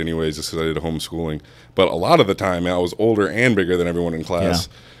 8th grade anyways, just because I did homeschooling. But a lot of the time, I was older and bigger than everyone in class.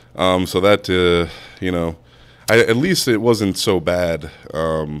 Yeah. So that, you know, at least it wasn't so bad.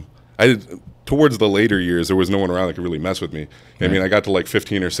 Towards the later years, there was no one around that could really mess with me. Right. I mean, I got to like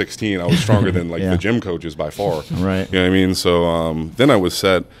 15 or 16. I was stronger than like the gym coaches by far. Right. You know what I mean? So then I was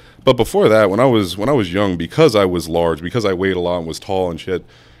set. But before that, when I was young, because I was large, because I weighed a lot and was tall and shit,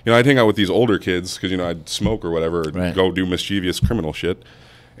 you know, I'd hang out with these older kids because, you know, I'd smoke or whatever, or go do mischievous criminal shit.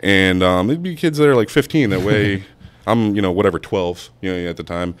 And there'd be kids that are like 15 that weigh, I'm, you know, whatever, 12, you know, at the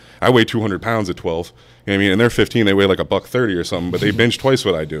time. I weigh 200 pounds at 12. You know what I mean? And they're 15, they weigh like $130 or something, but they bench twice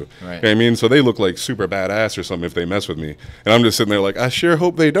what I do. Right. You know what I mean? So they look like super badass or something if they mess with me. And I'm just sitting there like, I sure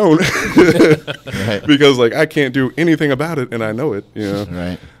hope they don't. Because, like, I can't do anything about it, and I know it, you know?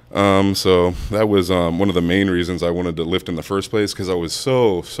 Right. So that was one of the main reasons I wanted to lift in the first place, because I was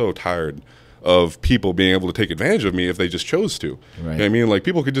so tired of people being able to take advantage of me if they just chose to. Right. You know what I mean? Like,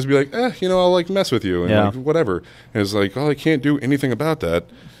 people could just be like, you know, I'll like mess with you and like, whatever. And it's like, oh, I can't do anything about that.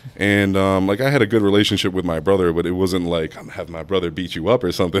 And like, I had a good relationship with my brother, but it wasn't like I'm having my brother beat you up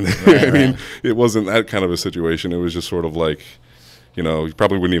or something. Right, I mean, it wasn't that kind of a situation. It was just sort of like, you know, you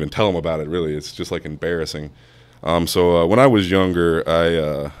probably wouldn't even tell him about it, really. It's just like embarrassing. So when I was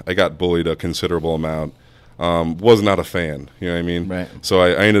younger, I got bullied a considerable amount. Was not a fan, you know what I mean? Right. So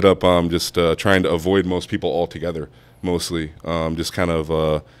I ended up just trying to avoid most people altogether, mostly. Just kind of,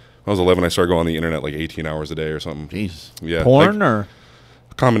 when I was 11, I started going on the internet like 18 hours a day or something. Jeez. Yeah. Porn like, or?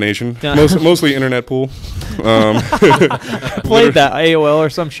 Combination. Mostly internet pool. Played that AOL or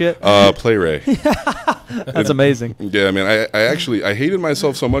some shit? Playray. That's amazing. Yeah, man. I hated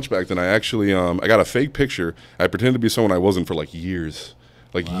myself so much back then. I actually I got a fake picture. I pretended to be someone I wasn't for like years.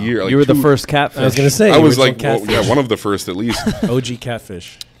 Like year. Like you were the first catfish. I was gonna say I was like, well, yeah, one of the first at least. OG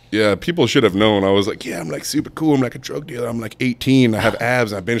catfish. Yeah, people should have known. I was like, yeah, I'm like super cool. I'm like a drug dealer. I'm like 18. I have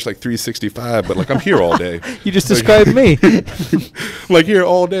abs. I bench like 365, but like I'm here all day. You just described me. I'm like here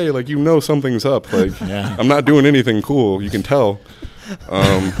all day. Like, you know, something's up. Like, I'm not doing anything cool. You can tell.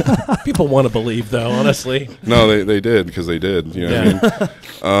 People want to believe, though. Honestly, no, they did, because they did. You know what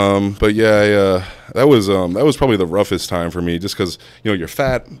I mean? But yeah, that was probably the roughest time for me, just because, you know, you're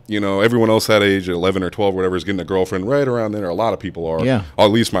fat. You know, everyone else that age, 11 or 12, whatever, is getting a girlfriend right around there. A lot of people are. Yeah. Or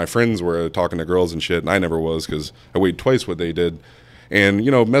at least my friends were talking to girls and shit, and I never was, because I weighed twice what they did. And,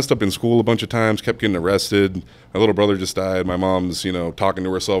 you know, messed up in school a bunch of times, kept getting arrested. My little brother just died. My mom's, you know, talking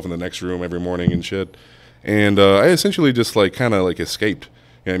to herself in the next room every morning and shit. And I essentially just like kind of like escaped.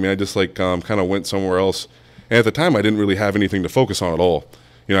 You know what I mean? I just like kind of went somewhere else. And at the time, I didn't really have anything to focus on at all.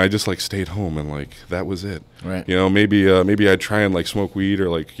 You know, I just like stayed home, and like that was it. Right. You know, maybe I'd try and like smoke weed, or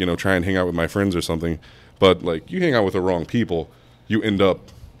like, you know, try and hang out with my friends or something. But like, you hang out with the wrong people, you end up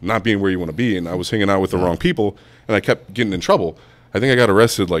not being where you want to be. And I was hanging out with the wrong people, and I kept getting in trouble. I think I got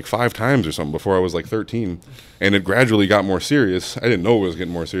arrested like 5 times or something before I was like 13. And it gradually got more serious. I didn't know it was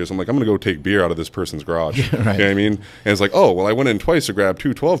getting more serious. I'm like, I'm going to go take beer out of this person's garage. Right. You know what I mean? And it's like, oh, well, I went in twice to grab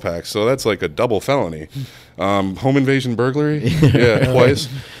 2 12-packs, so that's like a double felony. Home invasion burglary? Yeah, twice.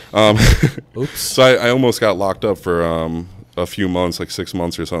 Oops. So I almost got locked up for a few months, like 6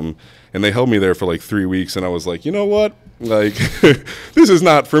 months or something. And they held me there for like 3 weeks, and I was like, you know what? Like, this is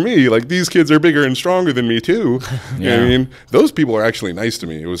not for me. Like, these kids are bigger and stronger than me, too. You know what I mean? Those people are actually nice to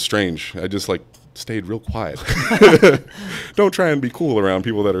me. It was strange. I just, like, stayed real quiet. Don't try and be cool around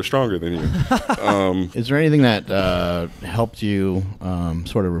people that are stronger than you. Is there anything that helped you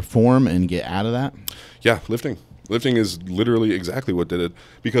sort of reform and get out of that? Yeah, lifting. Lifting is literally exactly what did it,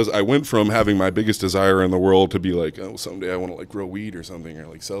 because I went from having my biggest desire in the world to be like, oh, someday I want to like grow weed or something, or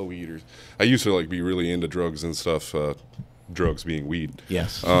like sell weed, or I used to like be really into drugs and stuff. Drugs being weed.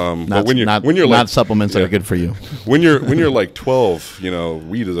 Yes. But when you're not like, supplements that are good for you. When you're like 12, you know,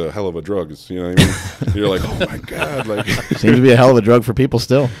 weed is a hell of a drug. It's, you know what I mean? You're like, oh my god, like seems to be a hell of a drug for people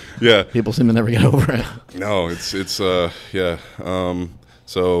still. Yeah. People seem to never get over it. No, it's yeah.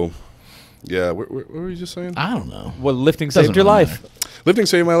 So. Yeah, what were you just saying? I don't know. Well, lifting saved your life. Lifting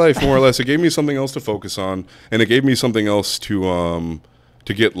saved my life, more or less. It gave me something else to focus on, and it gave me something else to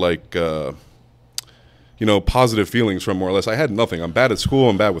get like you know, positive feelings from, more or less. I had nothing. I'm bad at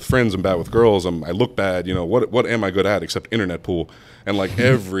school. I'm bad with friends. I'm bad with girls. I look bad. You know, what am I good at except internet pool? And like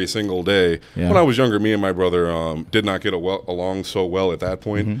every single day, when I was younger, me and my brother did not get along so well at that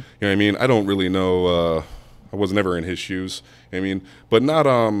point. You know what I mean? I don't really know. I was never in his shoes. You know what I mean, but not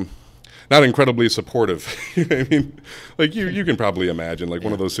incredibly supportive. You know what I mean? Like, you can probably imagine, like,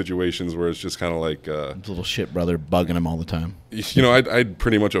 one of those situations where it's just kind of like little shit brother bugging him all the time. You know, I'd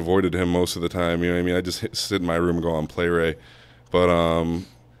pretty much avoided him most of the time. You know what I mean? I just sit in my room and go on Play-Ray. But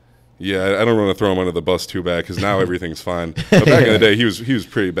Yeah, I don't want to throw him under the bus too bad because now everything's fine. But back in the day, he was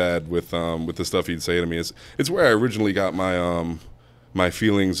pretty bad with the stuff he'd say to me. It's where I originally got my my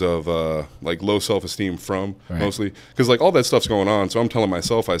feelings of like low self-esteem from, mostly because like all that stuff's going on, so I'm telling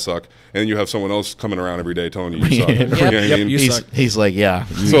myself I suck, and then you have someone else coming around every day telling you suck. You know what I mean? He's like, yeah,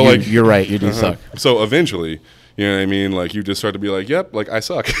 so like you're right, you do suck. So eventually, you know what I mean, like you just start to be like, yep, like I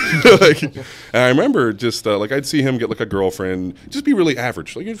suck. Like, and I remember just like I'd see him get like a girlfriend, just be really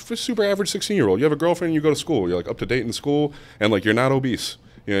average, like you're a super average 16-year-old. You have a girlfriend, you go to school, you're like up to date in school, and like you're not obese.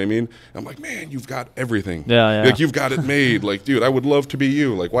 You know what I mean? I'm like, man, you've got everything. Yeah. Like, you've got it made. Like, dude, I would love to be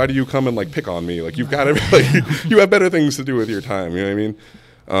you. Like, why do you come and, like, pick on me? Like, you've got everything. Like, you have better things to do with your time. You know what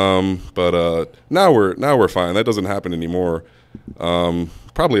I mean? But now we're fine. That doesn't happen anymore.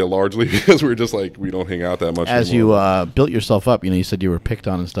 Probably largely because we're just, like, we don't hang out that much As anymore. you built yourself up, you said you were picked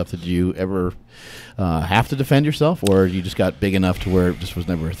on and stuff. Did you ever have to defend yourself, or you just got big enough to where it just was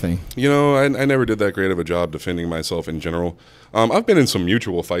never a thing? I never did that great of a job defending myself in general. I've been in some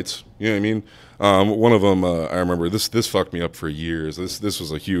mutual fights. You know what I mean? One of them, I remember this fucked me up for years. This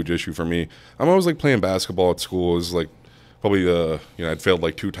was a huge issue for me. I'm always like playing basketball at school. It was like probably I'd failed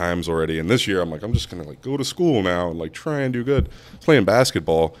like 2 times already, and this year I'm like, I'm just gonna like go to school now and like try and do good. Playing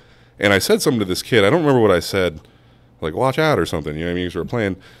basketball, and I said something to this kid. I don't remember what I said, like watch out or something. You know what I mean? Because we were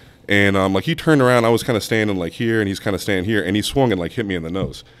playing. And like he turned around, I was kind of standing like here, and he's kind of standing here, and he swung and like hit me in the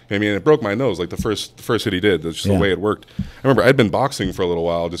nose. I mean, it broke my nose like the first hit he did. That's just the way it worked. I remember I'd been boxing for a little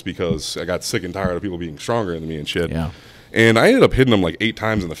while just because I got sick and tired of people being stronger than me and shit. Yeah. And I ended up hitting him like 8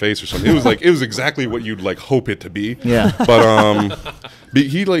 times in the face or something. It was exactly what you'd like hope it to be. Yeah. But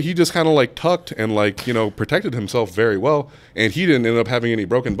he just kind of like tucked and like protected himself very well, and he didn't end up having any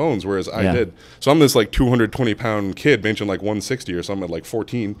broken bones, whereas I did. So I'm this like 220-pound kid benching like 160 or something at like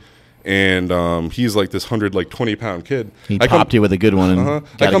 14. And he's like this 120-pound kid. He popped you with a good one. And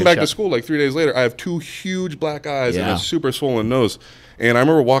I come back to school like 3 days later. I have 2 huge black eyes and a super swollen nose. And I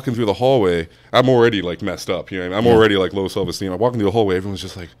remember walking through the hallway. I'm already like messed up. You know what I mean? I'm already like low self-esteem. I'm walking through the hallway. Everyone's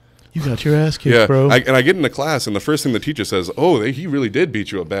just like, you got your ass kicked, bro. And I get into class, and the first thing the teacher says, "Oh, he really did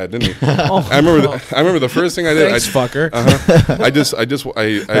beat you up bad, didn't he?" I remember the first thing I did. Thanks, fucker.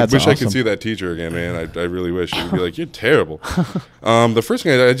 I wish I could see that teacher again, man. I really wish. She'd be like, "You're terrible." The first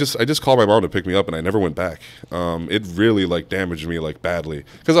thing I just called my mom to pick me up, and I never went back. It really like damaged me like badly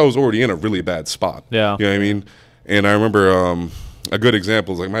because I was already in a really bad spot. Yeah, you know what I mean. And I remember. A good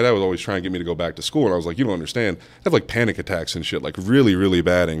example is like my dad was always trying to get me to go back to school, and I was like, you don't understand. I have like panic attacks and shit, like really, really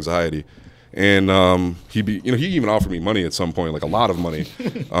bad anxiety. And he even offered me money at some point, like a lot of money.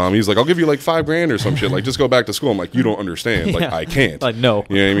 He's like, I'll give you like $5,000 or some shit. Like, just go back to school. I'm like, you don't understand. Like, I can't. Like, no.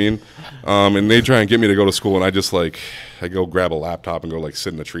 You know what I mean? And they try and get me to go to school, and I just like, I go grab a laptop and go like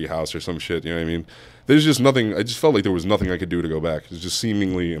sit in a tree house or some shit. You know what I mean? There's just nothing. I just felt like there was nothing I could do to go back. It's just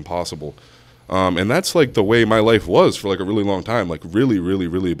seemingly impossible. And that's like the way my life was for like a really long time, like really, really,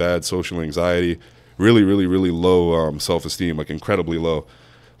 really bad social anxiety, really, really, really low self-esteem, like incredibly low.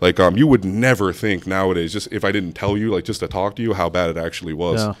 Like you would never think nowadays, just if I didn't tell you, like just to talk to you, how bad it actually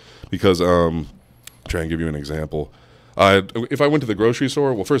was. Yeah. Because try and give you an example. If I went to the grocery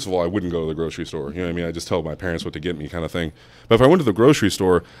store, well, first of all, I wouldn't go to the grocery store. You know what I mean? I just tell my parents what to get me kind of thing. But if I went to the grocery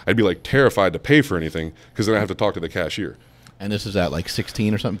store, I'd be like terrified to pay for anything because then I have to talk to the cashier. And this is at like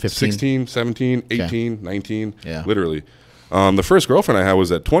 16 or something, 15? 16, 17, 18, 19, yeah. Literally. The first girlfriend I had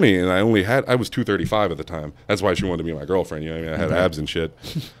was at 20, and I was 235 at the time. That's why she wanted to be my girlfriend. You know what I mean? I had abs and shit.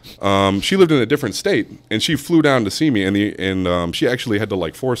 She lived in a different state, and she flew down to see me, and she actually had to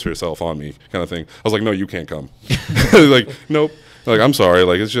like force herself on me kind of thing. I was like, no, you can't come. Like, nope. Like, I'm sorry.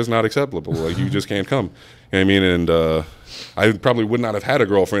 Like, it's just not acceptable. Like, you just can't come. You know what I mean? And I probably would not have had a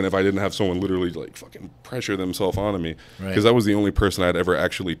girlfriend if I didn't have someone literally like fucking pressure themselves onto me, because that was the only person I'd ever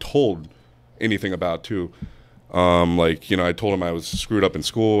actually told anything about too. Like, I told him I was screwed up in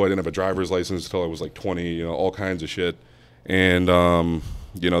school. I didn't have a driver's license until I was like 20, all kinds of shit. And,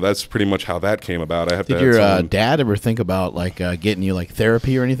 that's pretty much how that came about. I have Did to your dad ever think about like getting you like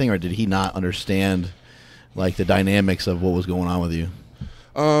therapy or anything, or did he not understand like the dynamics of what was going on with you?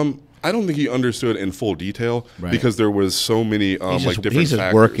 I don't think he understood in full detail because there was so many different factors. He's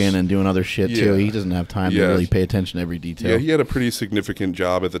just working and doing other shit too. He doesn't have time to really pay attention to every detail. Yeah, he had a pretty significant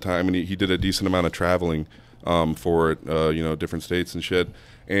job at the time, and he did a decent amount of traveling for different states and shit.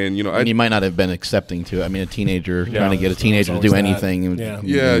 And and you might not have been accepting to it. I mean, a teenager trying to get a teenager to do anything.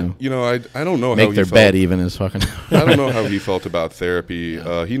 I don't know make how their bed even is fucking. I don't know how he felt about therapy.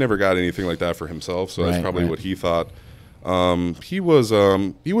 He never got anything like that for himself, so that's probably what he thought. He was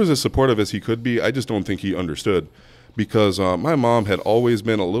as supportive as he could be. I just don't think he understood, because my mom had always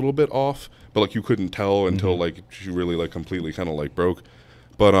been a little bit off, but like you couldn't tell until like she really like completely kind of like broke.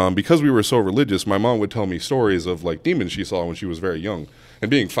 But because we were so religious, my mom would tell me stories of like demons she saw when she was very young. And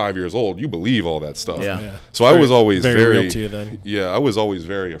being 5 years old, you believe all that stuff. Yeah. So I was always very real to you then. Yeah, I was always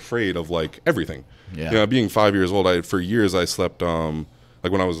very afraid of like everything. Yeah. You know, being 5 years old, for years I slept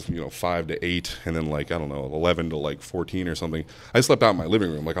like when I was 5 to 8, and then like I don't know 11 to like 14 or something. I slept out in my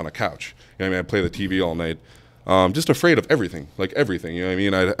living room like on a couch. You know what I mean? I'd play the TV all night. Just afraid of everything, like everything. You know what I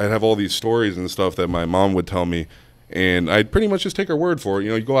mean? I'd have all these stories and stuff that my mom would tell me, and I'd pretty much just take her word for it.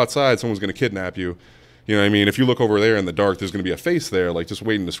 You know, you go outside, someone's going to kidnap you. You know what I mean? If you look over there in the dark, there's going to be a face there, like just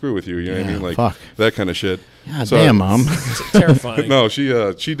waiting to screw with you. You know what I mean? Like fuck. that kind of shit. God damn, Mom. It's terrifying. No, she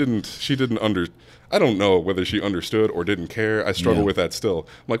didn't I don't know whether she understood or didn't care. I struggle with that still.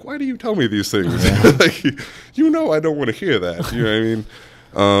 I'm like, why do you tell me these things? Like, you know, I don't want to hear that. You know what I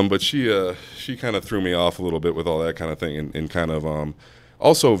mean? But she kind of threw me off a little bit with all that kind of thing, and kind of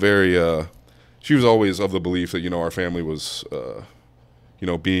also very. She was always of the belief that our family was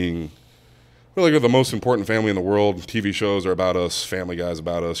being. We're like the most important family in the world. TV shows are about us. Family Guy's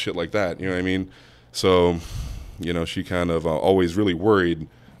about us. Shit like that. You know what I mean? So, she kind of always really worried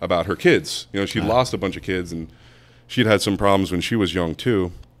about her kids. She'd lost a bunch of kids, and she'd had some problems when she was young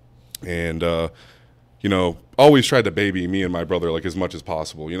too. And, always tried to baby me and my brother like as much as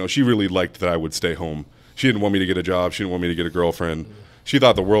possible. She really liked that I would stay home. She didn't want me to get a job. She didn't want me to get a girlfriend. She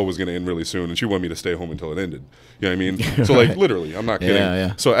thought the world was going to end really soon, and she wanted me to stay home until it ended. You know what I mean? So, like, literally, I'm not kidding.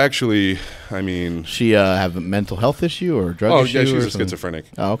 Yeah. So, actually, I mean... She have a mental health issue or drug issue? Oh, yeah, she's a something? schizophrenic.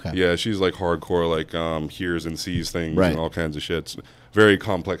 Oh, okay. Yeah, she's, like, hardcore, like, hears and sees things Right. and all kinds of shit. Very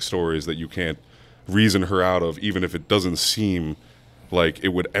complex stories that you can't reason her out of, even if it doesn't seem like it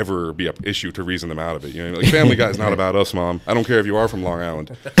would ever be an issue to reason them out of it. You know what I mean? Like, Family Guy is not about us, Mom. I don't care if you are from Long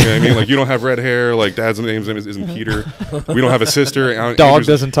Island. You know what I mean? Like, you don't have red hair. Like, Dad's name isn't Peter. We don't have a sister. Dog Andrew's,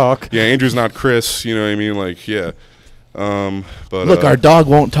 doesn't talk. Yeah, Andrew's not Chris. You know what I mean? Like, yeah. But Look, our dog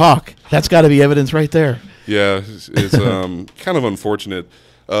won't talk. That's got to be evidence right there. yeah, it's kind of unfortunate.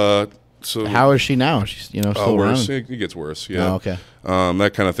 So How is she now? She's still worse. around. It gets worse. Yeah. Oh, okay.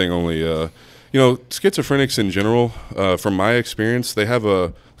 That kind of thing only. Schizophrenics in general, from my experience, they have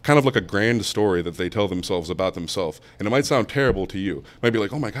a kind of like a grand story that they tell themselves about themselves. And it might sound terrible to you. It might be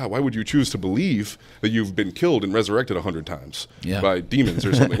like, oh my God, why would you choose to believe that you've been killed and resurrected 100 times by demons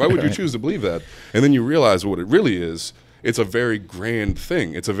or something? Why would you choose to believe that? And then you realize what it really is. It's a very grand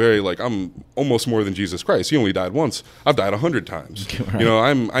thing. It's a very, like, I'm almost more than Jesus Christ. He only died once. I've died 100 times. Right.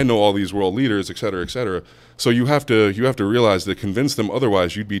 I know all these world leaders, et cetera, et cetera. So you have to realize that convince them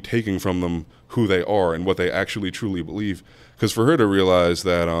otherwise, you'd be taking from them who they are and what they actually truly believe. Because for her to realize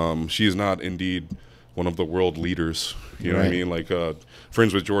that she's not indeed one of the world leaders, you know what I mean? Like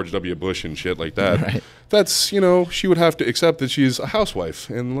friends with George W. Bush and shit like that. Right. That's, she would have to accept that she's a housewife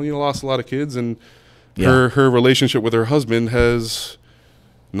and, lost a lot of kids, and her relationship with her husband has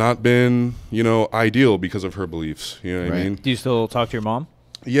not been, ideal because of her beliefs. You know what I mean? Do you still talk to your mom?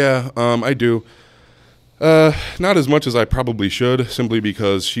 Yeah, I do. Not as much as I probably should, simply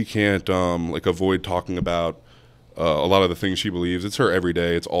because she can't avoid talking about a lot of the things she believes. It's her every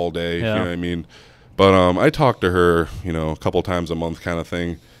day. It's all day. Yeah. You know what I mean? But I talk to her, a couple times a month kind of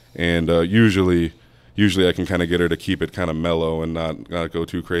thing. And usually I can kind of get her to keep it kind of mellow and not go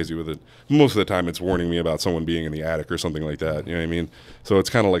too crazy with it. Most of the time it's warning me about someone being in the attic or something like that. You know what I mean? So it's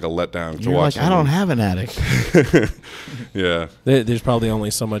kind of like a letdown to You're watch. like, I don't have an attic. Yeah. There's probably only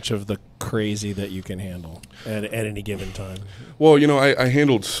so much of the crazy that you can handle at any given time. Well, I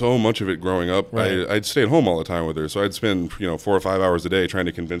handled so much of it growing up. Right. I'd stay at home all the time with her, so I'd spend 4 or 5 hours a day trying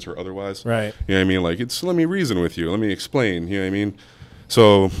to convince her otherwise. Right. You know what I mean? Like, let me reason with you. Let me explain. You know what I mean?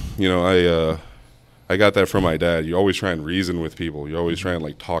 So, I got that from my dad. You always try and reason with people. You always try and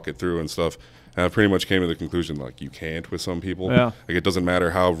like talk it through and stuff. And I pretty much came to the conclusion like you can't with some people. Yeah. Like it doesn't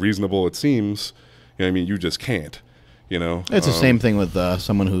matter how reasonable it seems. You know what I mean? You just can't. It's the same thing with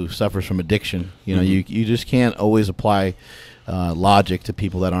someone who suffers from addiction. You just can't always apply logic to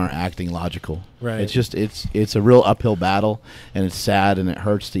people that aren't acting logical. Right. It's just it's a real uphill battle, and it's sad, and it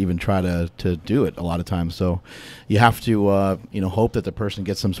hurts to even try to do it a lot of times. So you have to hope that the person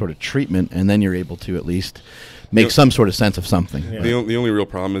gets some sort of treatment, and then you're able to at least make some sort of sense of something. Yeah. The only real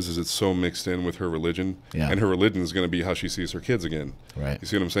problem is it's so mixed in with her religion, Yeah. and her religion is going to be how she sees her kids again. Right. You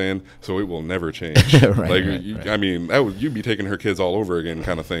see what I'm saying? So it will never change. Right, right. I mean, you'd be taking her kids all over again,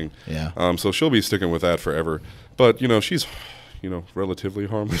 kind of thing. Yeah. So she'll be sticking with that forever. But she's, relatively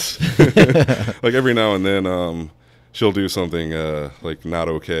harmless. Like every now and then, she'll do something like not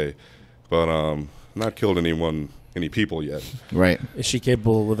okay, but not killed any people yet. Right. Is she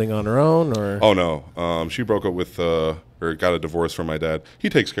capable of living on her own, or? Oh no, she broke up with or got a divorce from my dad. He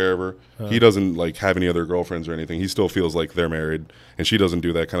takes care of her. He doesn't like have any other girlfriends or anything. He still feels like they're married, and she doesn't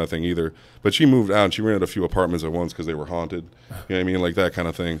do that kind of thing either. But she moved out and she rented a few apartments at once because they were haunted. You know what I mean? Like that kind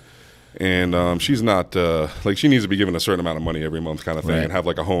of thing. And she's not like, she needs to be given a certain amount of money every month kind of thing, and have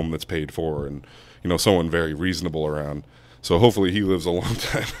like a home that's paid for, and you know, someone very reasonable around. So hopefully he lives a long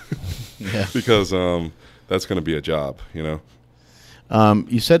time. Because that's going to be a job, you know.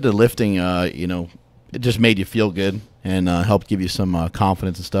 You said the lifting, you know, it just made you feel good and helped give you some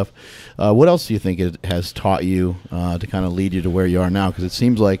confidence and stuff. What else do you think it has taught you to kind of lead you to where you are now? Because it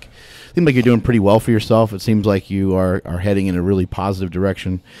seems like you're doing pretty well for yourself. It seems like you are heading in a really positive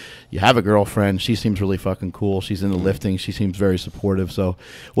direction. You have a girlfriend. She seems really fucking cool. She's into lifting. She seems very supportive. So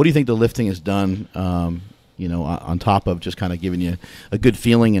what do you think the lifting has done, you know, on top of just kind of giving you a good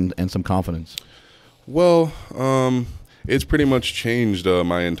feeling and some confidence? Well, it's pretty much changed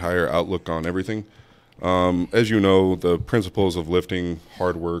my entire outlook on everything. As you know, the principles of lifting,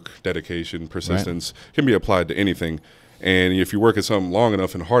 hard work, dedication, persistence can be applied to anything. And if you work at something long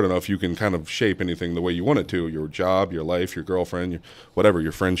enough and hard enough, you can kind of shape anything the way you want it to, your job, your life, your girlfriend, whatever,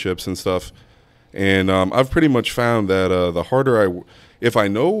 your friendships and stuff. And I've pretty much found that the harder if I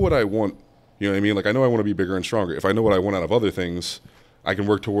know what I want, you know what I mean? Like, I know I want to be bigger and stronger. If I know what I want out of other things, I can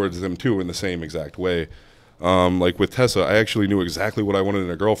work towards them too in the same exact way. Like with Tessa, I actually knew exactly what I wanted in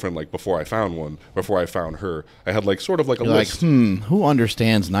a girlfriend, like before I found one, before I found her. I had like sort of like a list. Like, who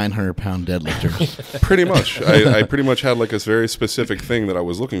understands 900-pound deadlifters? Pretty much. I pretty much had like this very specific thing that I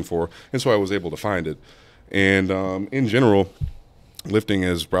was looking for, and so I was able to find it. And in general, lifting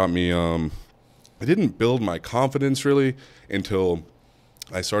has brought me, I didn't build my confidence really until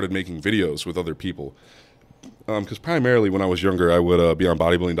I started making videos with other people. Because primarily when I was younger, I would be on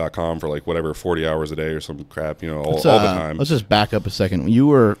bodybuilding.com for like whatever, 40 hours a day or some crap, you know, all the time. Let's just back up a second. You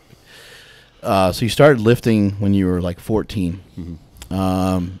were, so you started lifting when you were like 14.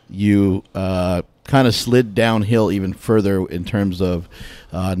 You kind of slid downhill even further in terms of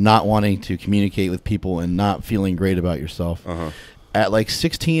not wanting to communicate with people and not feeling great about yourself. At like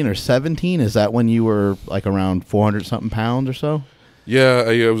 16 or 17, is that when you were like around 400-something pounds or so? Yeah,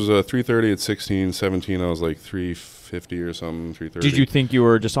 I was 330 at 16, 17, I was like 350 or something, 330. Did you think you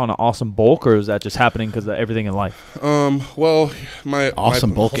were just on an awesome bulk, or is that just happening because of everything in life? Well, my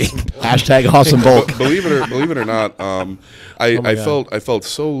awesome bulking. Hashtag awesome bulk. Believe it or not, I felt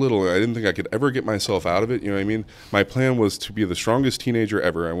so little. I didn't think I could ever get myself out of it. You know what I mean? My plan was to be the strongest teenager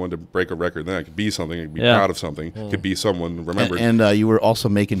ever. I wanted to break a record. Then I could be something. I could be proud of something. Could be someone remembered. And you were also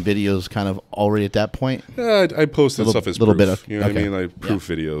making videos kind of already at that point? Yeah, I posted stuff as little proof. Bit of, you know what I mean? Like proof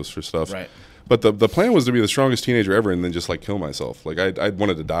videos for stuff. Right. But the plan was to be the strongest teenager ever and then just like kill myself. Like I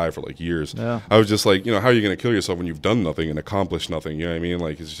wanted to die for like years. I was just like, you know, how are you going to kill yourself when you've done nothing and accomplished nothing? You know what I mean?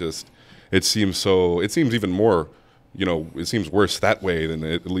 Like it seems even more, you know, it seems worse that way than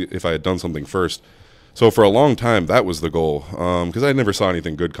if I had done something first. So for a long time, that was the goal, because I never saw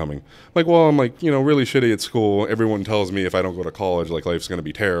anything good coming. Like, well, I'm like, you know, really shitty at school. Everyone tells me if I don't go to college, like life's going to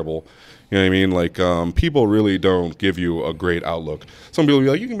be terrible. You know what I mean? Like, people really don't give you a great outlook. Some people will be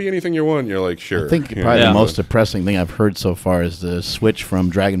like, you can be anything you want. And you're like, sure. I think probably the most depressing thing I've heard so far is the switch from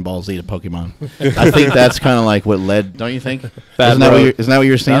Dragon Ball Z to Pokemon. I think that's kind of like what led, don't you think? Isn't that what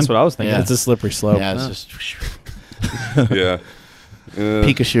you're saying? That's what I was thinking. Yeah. It's a slippery slope. Yeah, it's just... Yeah.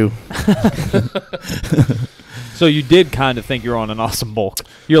 Pikachu. So you did kind of think you were on an awesome bulk.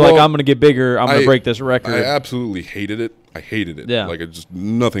 You're like, I'm going to get bigger. I'm going to break this record. I absolutely hated it. I hated it. Yeah. Like, it's just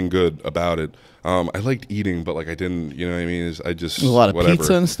nothing good about it. I liked eating, but like I didn't, you know what I mean? I just a lot of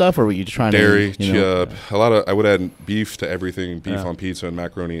pizza and stuff, or were you trying dairy, to, you know, a lot of, I would add beef to everything, beef on pizza and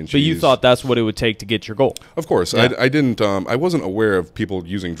macaroni and cheese. But you thought that's what it would take to get your goal. Of course. Yeah. I didn't, I wasn't aware of people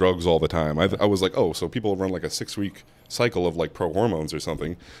using drugs all the time. I was like, oh, so people run like a 6-week cycle of like pro hormones or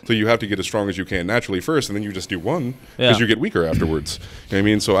something. So you have to get as strong as you can naturally first, and then you just do one because you get weaker afterwards. You know what I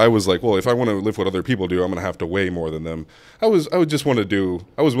mean? So I was like, well, if I want to lift what other people do, I'm going to have to weigh more than them. I was willing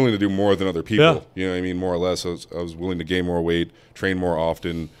to do more than other people. Yeah. You know what I mean? More or less. I was willing to gain more weight, train more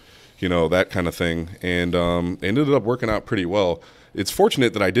often, you know, that kind of thing. And ended up working out pretty well. It's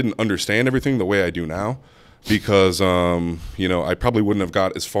fortunate that I didn't understand everything the way I do now, because, you know, I probably wouldn't have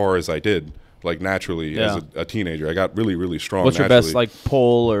got as far as I did. Like naturally as a teenager. I got really, really strong. What's your best like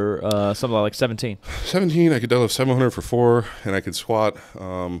pull or something like 17? 17, I could deadlift 700 for 4, and I could squat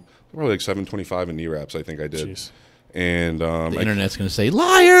probably like 725 in knee wraps, I think I did. Jeez. And the internet's going to say,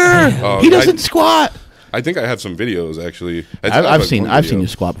 liar! He doesn't squat! I think I have some videos actually. I've seen you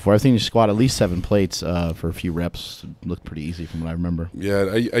squat before. I've seen you squat at least 7 plates for a few reps. It looked pretty easy from what I remember. Yeah,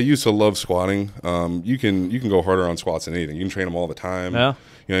 I used to love squatting. You can go harder on squats than anything. You can train them all the time. Yeah.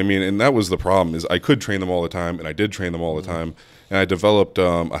 You You know what I mean? And that was the problem, is I could train them all the time, and I did train them all the time. And I developed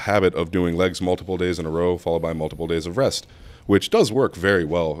a habit of doing legs multiple days in a row, followed by multiple days of rest, which does work very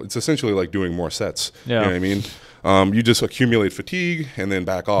well. It's essentially like doing more sets. Yeah. You know what I mean? You just accumulate fatigue and then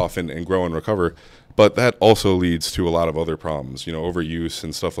back off and grow and recover. But that also leads to a lot of other problems, you know, overuse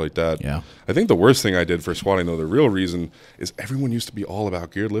and stuff like that. Yeah. I think the worst thing I did for squatting, though, the real reason is everyone used to be all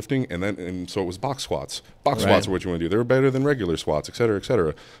about geared lifting, and so it was box squats. Box squats are what you want to do. They were better than regular squats, et cetera, et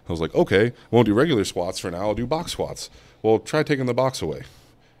cetera. I was like, okay, I won't do regular squats for now. I'll do box squats. Well, try taking the box away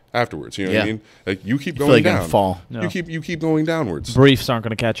afterwards. You know what I mean? Like, you keep going down. Fall. No. You keep going downwards. Briefs aren't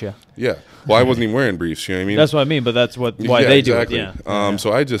going to catch you. Yeah. Well, I wasn't even wearing briefs. You know what I mean? That's what I mean, but that's why Yeah, they exactly. do it. Yeah.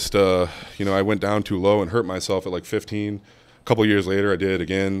 So I just, you know, I went down too low and hurt myself at like 15. A couple years later, I did it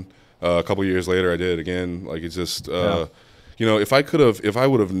again. A couple years later, I did it again. Like, it's just, you know, if I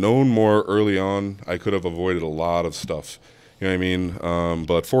would have known more early on, I could have avoided a lot of stuff. You know what I mean?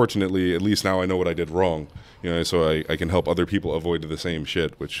 But fortunately, at least now I know what I did wrong. You know, so I can help other people avoid the same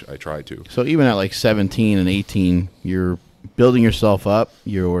shit, which I try to. So even at like 17 and 18, you're building yourself up.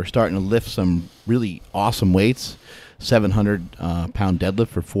 You're starting to lift some really awesome weights, 700-pound deadlift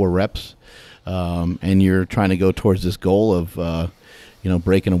for 4 reps, and you're trying to go towards this goal of, you know,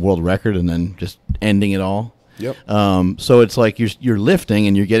 breaking a world record and then just ending it all. Yep. So it's like you're lifting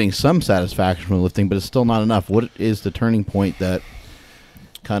and you're getting some satisfaction from lifting, but it's still not enough. What is the turning point that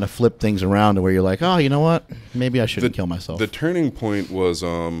kind of flip things around to where you're like, oh, you know what? Maybe I shouldn't kill myself. The turning point was, you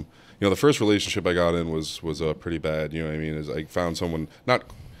know, the first relationship I got in was pretty bad. You know what I mean? Is I found someone not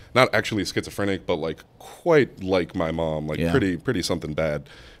actually schizophrenic, but like quite like my mom, like pretty something bad.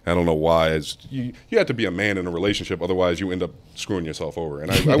 I don't know why. You had to be a man in a relationship, otherwise you end up screwing yourself over.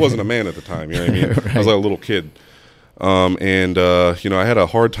 And I wasn't a man at the time. You know what I mean? Right. I was like a little kid, and you know, I had a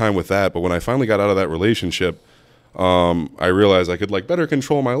hard time with that. But when I finally got out of that relationship, I realized I could like better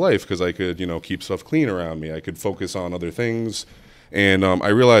control my life because I could, you know, keep stuff clean around me. I could focus on other things, and I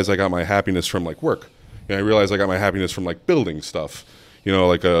realized I got my happiness from like work. And I realized I got my happiness from like building stuff, you know,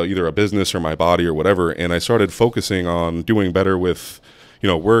 like either a business or my body or whatever. And I started focusing on doing better with, you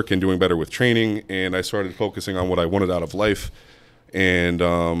know, work and doing better with training. And I started focusing on what I wanted out of life. And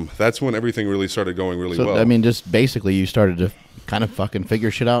that's when everything really started going really well. I mean, just basically you started to kind of fucking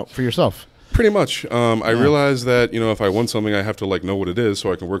figure shit out for yourself. Pretty much. I realized that, you know, if I want something, I have to like know what it is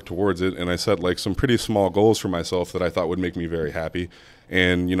so I can work towards it. And I set like some pretty small goals for myself that I thought would make me very happy.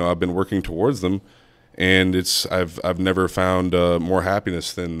 And, you know, I've been working towards them. And I've never found more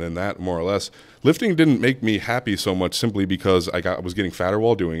happiness than that, more or less. Lifting didn't make me happy so much simply because I was getting fatter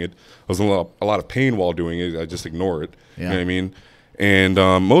while doing it. I was in a lot of pain while doing it. I just ignore it. Yeah. You know what I mean? And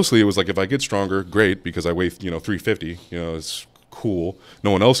mostly it was like, if I get stronger, great, because I weigh, you know, 350. You know, it's cool.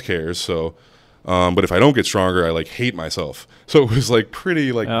 No one else cares. So, but if I don't get stronger, I like hate myself. So it was like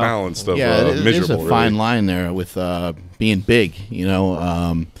pretty like balanced of miserable. There's a fine line there with being big. You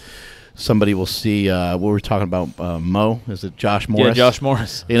know, somebody will see what we're talking about. Mo, is it Josh Morris? Yeah, Josh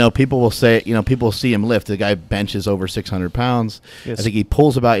Morris. You know, people will say, you know, people will see him lift. The guy benches over 600 pounds. Yes. I think he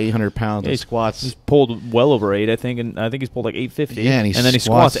pulls about 800 pounds and squats. He's pulled well over 8, I think, and I think he's pulled like 850. Yeah, and then he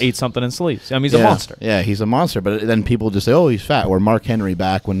squats 8 something and sleeps. I mean, he's a monster. Yeah, he's a monster. But then people just say, oh, he's fat. Or Mark Henry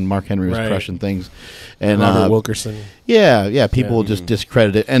back when Mark Henry was crushing things. And Robert Wilkerson. Yeah, people will just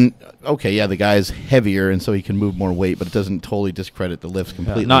discredit it. And okay, the guy's heavier, and so he can move more weight, but it doesn't totally discredit the lifts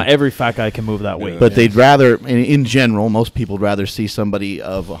completely. Not every fat guy can move that weight. But they'd rather, in general, most people would rather see somebody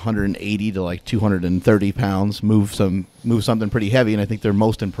of 180 to like 230 pounds move something pretty heavy, and I think they're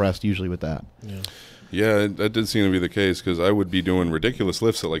most impressed usually with that. Yeah, that did seem to be the case, because I would be doing ridiculous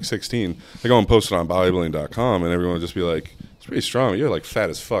lifts at like 16. I go and post it on bodybuilding.com, and everyone would just be like, it's pretty strong. You're like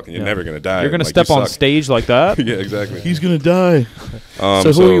fat as fuck, and you're never going to die. You're going to like, step on stage like that? Yeah, exactly. He's going to die.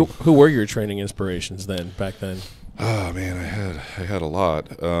 So who were your training inspirations back then? Oh, man, I had a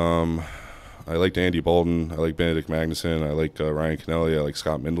lot. I liked Andy Bolton. I like Benedict Magnuson. I like Ryan Kennelly. I like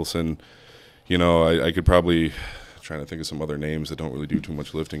Scott Mendelson. You know, I could probably trying to think of some other names that don't really do too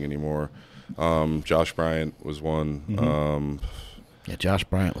much lifting anymore. Josh Bryant was one. Mm-hmm. Yeah, Josh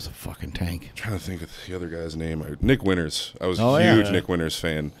Bryant was a fucking tank. I'm trying to think of the other guy's name. Nick Winters. I was a huge Nick Winters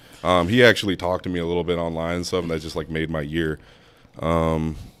fan. He actually talked to me a little bit online and stuff, and that just like made my year.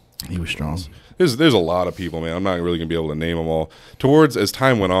 He was strong. There's a lot of people, man. I'm not really gonna be able to name them all. As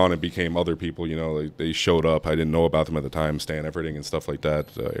time went on, it became other people. You know, they showed up. I didn't know about them at the time. Stan Efferding and stuff like that.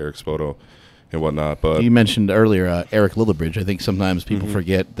 Eric Spoto and whatnot. But you mentioned earlier Eric Lillibridge. I think sometimes people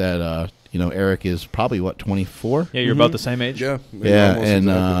forget that you know, Eric is probably 24. Yeah, you're about the same age. Yeah, and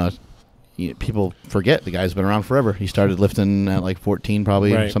exactly. people forget the guy's been around forever. He started lifting at like 14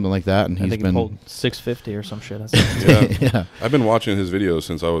 probably, or something like that, and I he's think been he pulled 650 or some shit. Yeah. I've been watching his videos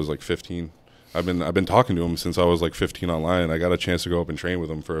since I was like 15. I've been talking to him since I was like 15 online. I got a chance to go up and train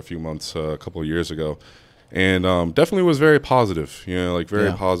with him for a few months a couple of years ago, and definitely was very positive. Like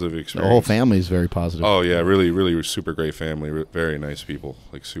very positive experience. The whole family is very positive. Oh yeah, really super great family. Very nice people,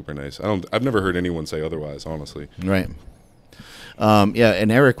 like super nice. I've never heard anyone say otherwise, honestly. Right. Yeah, and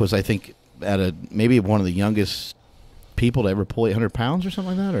Eric was, I think, maybe one of the youngest people to ever pull 800 pounds or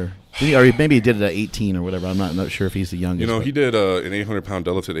something like that, or maybe he did it at 18 or whatever. I'm not sure if he's the youngest. He did an 800-pound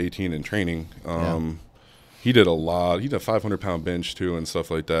deadlift at 18 in training. He did a lot. He did a 500-pound bench too and stuff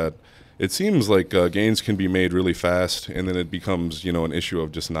like that. It seems like gains can be made really fast, and then it becomes an issue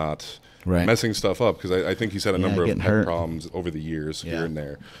of just not messing stuff up, because I think he's had a number of pec problems over the years here and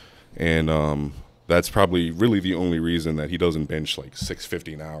there, and that's probably really the only reason that he doesn't bench like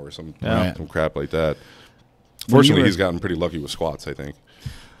 650 now or some crap like that. Fortunately, he's gotten pretty lucky with squats, I think.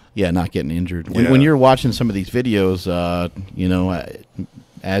 Yeah, not getting injured. When you're watching some of these videos,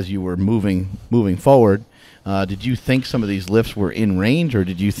 as you were moving forward, did you think some of these lifts were in range, or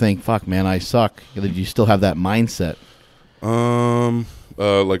did you think, fuck, man, I suck? Did you still have that mindset?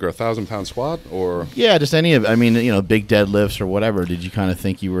 Like a 1,000-pound squat, or just any of, big deadlifts or whatever. Did you kind of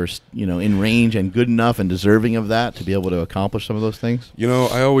think you were, in range and good enough and deserving of that to be able to accomplish some of those things?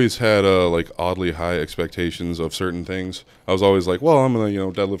 I always had like oddly high expectations of certain things. I was always like, well, I'm gonna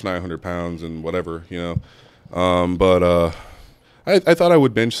deadlift 900 pounds and whatever, but I thought I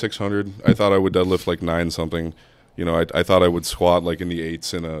would bench 600. I thought I would deadlift like 9 something. I thought I would squat like in the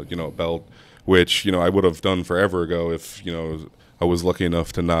 8s in a belt, which I would have done forever ago if I was lucky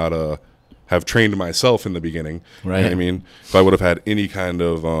enough to not have trained myself in the beginning. Right. You know what I mean? If I would have had any kind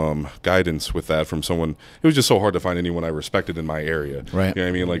of guidance with that from someone, it was just so hard to find anyone I respected in my area. Right. You know what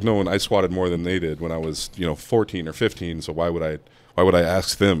I mean? Like I squatted more than they did when I was 14 or 15. So why would I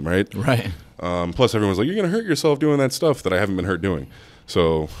ask them? Right. Right. Plus everyone's like, you're gonna hurt yourself doing that stuff that I haven't been hurt doing.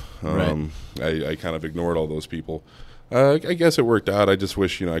 So I kind of ignored all those people. I guess it worked out. I just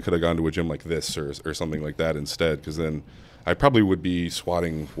wish I could have gone to a gym like this or something like that instead, because then I probably would be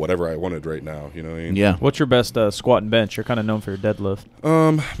squatting whatever I wanted right now. You know what I mean? Yeah. What's your best squat and bench? You're kind of known for your deadlift.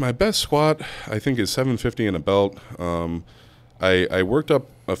 My best squat, I think, is 750 in a belt. I worked up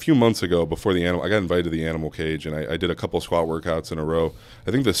a few months ago before I got invited to the animal cage, and I did a couple squat workouts in a row.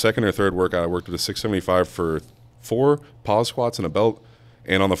 I think the second or third workout, I worked at a 675 for 4 pause squats in a belt,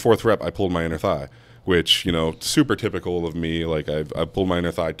 and on the 4th rep, I pulled my inner thigh, which, super typical of me. Like, I've pulled my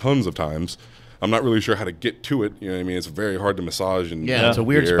inner thigh tons of times. I'm not really sure how to get to it. You know what I mean? It's very hard to massage. And it's a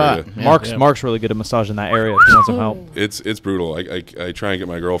weird spot. Yeah. Mark's really good at massaging that area if you want some help. It's brutal. I try and get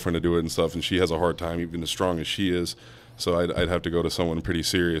my girlfriend to do it and stuff, and she has a hard time, even as strong as she is. So I'd have to go to someone pretty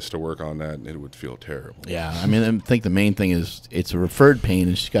serious to work on that, and it would feel terrible. Yeah, I think the main thing is it's a referred pain,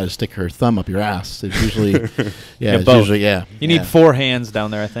 and she's got to stick her thumb up your ass. It's usually, You need 4 hands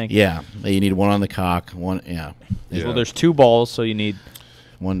down there, I think. Yeah, you need one on the cock, one. Yeah. Well, there's 2 balls, so you need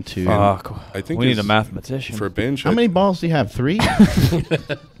 1, 2. Fuck. I think we need a mathematician for a bench. How many balls do you have? 3?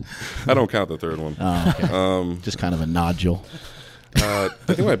 I don't count the third one. Oh, okay. Just kind of a nodule. I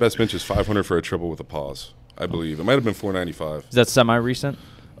think my best bench is 500 for a triple with a pause. I believe it might have been 495. Is that semi-recent?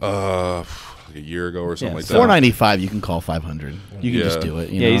 Like a year ago or something like that. 495, you can call 500. You can just do it.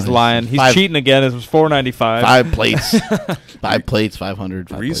 He's lying. He's cheating again. It was 495. 5 plates. 5 plates, 500.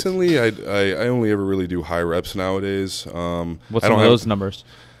 Recently, I only ever really do high reps nowadays. What's some of those numbers?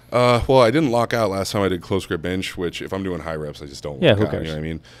 Well, I didn't lock out last time I did close grip bench, which if I'm doing high reps, I just don't lock who out. cares? You know what I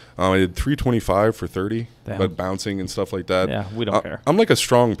mean? I did 325 for 30, but bouncing and stuff like that. Yeah, we don't care. I'm like a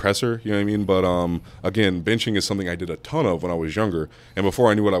strong presser, you know what I mean? But again, benching is something I did a ton of when I was younger. And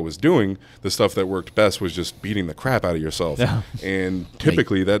before I knew what I was doing, the stuff that worked best was just beating the crap out of yourself. Yeah. And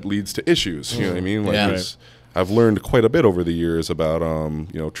typically that leads to issues, you know what I mean? Like I've learned quite a bit over the years about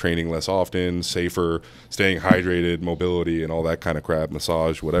training less often, safer, staying hydrated, mobility, and all that kind of crap,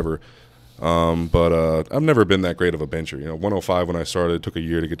 massage, whatever. But I've never been that great of a bencher. 105 when I started, it took a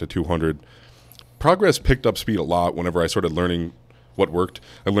year to get to 200. Progress picked up speed a lot whenever I started learning what worked.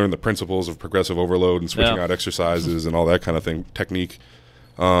 I learned the principles of progressive overload and switching out exercises and all that kind of thing, technique.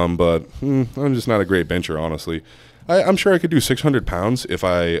 But I'm just not a great bencher, honestly. I'm sure I could do 600 pounds if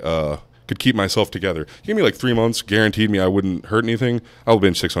I could keep myself together. Give me like 3 months, guaranteed me I wouldn't hurt anything, I'll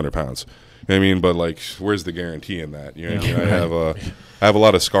bench 600 pounds. You know what I mean? But like, where's the guarantee in that? You know what I mean? I have a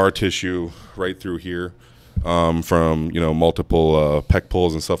lot of scar tissue right through here from multiple pec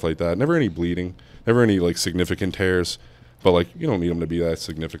pulls and stuff like that. Never any bleeding, never any like significant tears. but like you don't need them to be that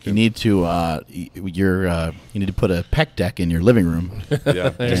significant. You need to you need to put a pec deck in your living room. Yeah,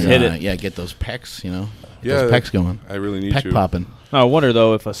 Just hit it. Yeah, get those pecs. Get Yeah, those pecs going. I really need Pec to. popping. I wonder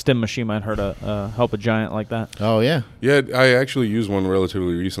though if a stim machine might help a giant like that. Oh yeah. Yeah, I actually used one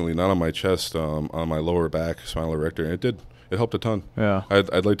relatively recently, not on my chest, on my lower back, spinal erector, and it did. It helped a ton. Yeah.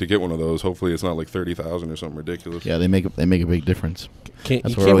 I'd like to get one of those. Hopefully, it's not like 30,000 or something ridiculous. Yeah, they make a big difference. Can't,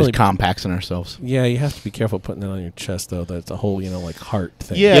 That's you why we're can't always really, compaxing ourselves. yeah, you have to be careful putting it on your chest, though. That's a whole, like heart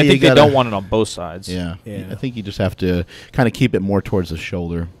thing. Yeah, I you think they gotta- don't want it on both sides. Yeah. Yeah. I think you just have to kind of keep it more towards the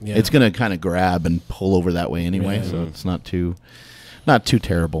shoulder. Yeah. It's going to kind of grab and pull over that way anyway, Yeah. so it's not too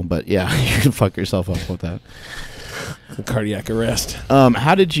terrible. But yeah, you can fuck yourself up with that. Cardiac arrest.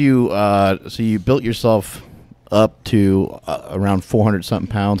 How did you? So you built yourself up to around 400 something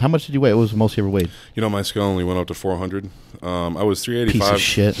pounds. How much did you weigh? What was the most you ever weighed? My scale only went up to 400. I was 385. Piece of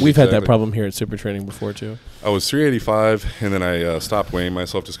shit. We've had that Exactly. problem here at Super Training before, too. I was 385, and then I stopped weighing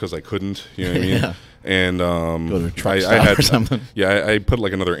myself just because I couldn't. You know what I mean? Yeah. And Go to a truck I stop had or something. Yeah, I put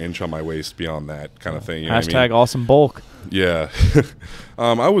like another inch on my waist beyond that kind of thing. You know what I Hashtag mean? awesome bulk. Yeah.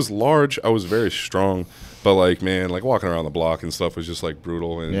 I was large. I was very strong. But like, man, like walking around the block and stuff was just like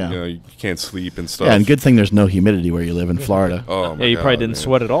brutal, and Yeah. you can't sleep and stuff. Yeah, and good thing there's no humidity where you live in Florida. Oh my Yeah, you probably God, didn't man.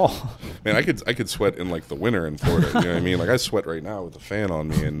 sweat at all. Man, I could sweat in like the winter in Florida. You know what I mean? Like I sweat right now with the fan on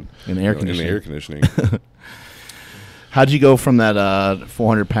me and In the air in the air conditioning. How'd you go from that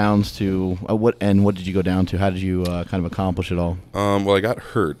 400 pounds to what did you go down to? How did you kind of accomplish it all? Well, I got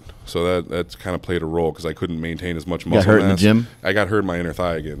hurt, so that's kind of played a role because I couldn't maintain as much got muscle hurt in the mass. gym? I got hurt in my inner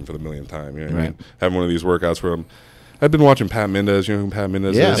thigh again for the millionth time. You know what I Right. mean? Having one of these workouts where I've been watching Pat Mendez. You know who Pat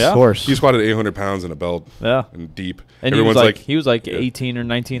Mendez Yeah, is? of course. He squatted 800 pounds in a belt Yeah. and deep. And Everyone's he was like yeah. 18 or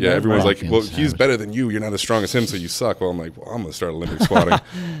 19. Yeah, then, everyone's right? like, well, Fucking he's savage. better than you. You're not as strong as him, so you suck. Well, I'm like, well, I'm gonna start Olympic squatting.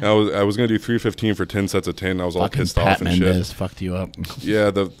 And I was gonna do 315 for 10 sets of 10. I was all Fucking pissed Pat off and Mendez shit. fucked you up.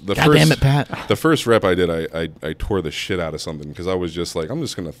 Yeah, the God first damn it, Pat. the first rep I did, I tore the shit out of something because I was just like, I'm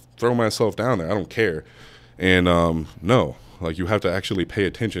just gonna throw myself down there. I don't care. And no, like you have to actually pay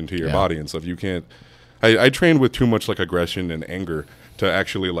attention to your Yeah. body and stuff. You can't. I trained with too much like aggression and anger to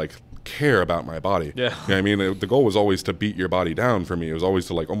actually like care about my body. Yeah. You know what I mean? The goal was always to beat your body down for me. It was always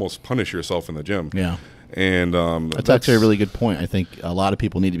to like almost punish yourself in the gym. Yeah. And That's actually a really good point. I think a lot of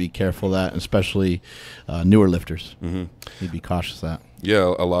people need to be careful of that, especially newer lifters. Mm-hmm. Need to be cautious of that.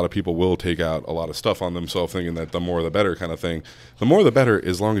 Yeah, a lot of people will take out a lot of stuff on themselves thinking that the more the better kind of thing. The more the better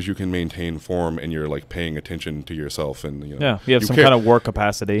as long as you can maintain form and you're like paying attention to yourself and you You have some care. kind of work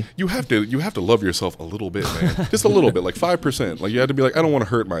capacity. You have to love yourself a little bit, man. Just a little bit, like 5%. Like you have to be like, I don't want to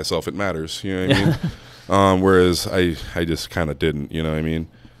hurt myself. It matters. You know what I mean? Whereas I just kind of didn't. You know what I mean?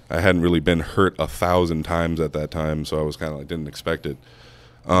 I hadn't really been hurt 1,000 times at that time, so I was kind of like didn't expect it.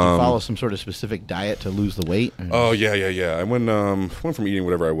 Did you follow some sort of specific diet to lose the weight? Oh yeah. I went from eating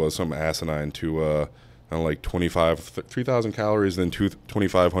whatever I was, some asinine, to like 3,000 calories, then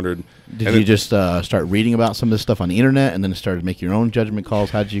 2,500. Did you just start reading about some of this stuff on the internet and then started making your own judgment calls?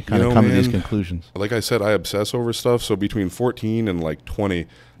 How did you kind of come to these conclusions? Like I said, I obsess over stuff. So between 14 and like 20,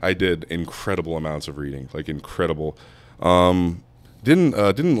 I did incredible amounts of reading, like incredible.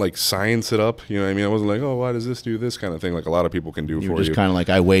 Didn't like science it up, you know what I mean? I wasn't like, oh, why does this do this kind of thing like a lot of people can do You for were just you. kind of like,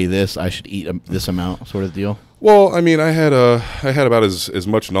 I weigh this, I should eat this amount sort of deal? Well, I mean, I had about as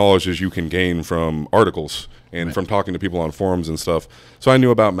much knowledge as you can gain from articles and from talking to people on forums and stuff. So I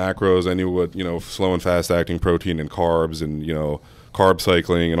knew about macros. I knew what, slow and fast acting protein and carbs and, carb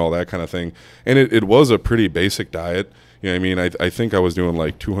cycling and all that kind of thing. And it was a pretty basic diet. You know what I mean? I think I was doing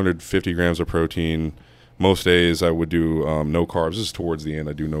like 250 grams of protein. Most days I would do no carbs. This is towards the end.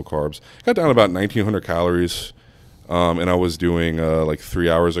 I do no carbs. Got down to about 1,900 calories. And I was doing like 3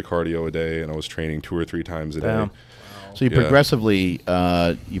 hours of cardio a day, and I was training 2 or 3 times a Damn. day. So you Yeah. progressively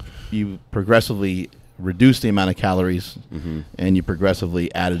you progressively reduced the amount of calories and you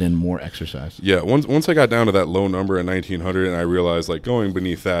progressively added in more exercise. Yeah, once I got down to that low number at 1,900, and I realized like going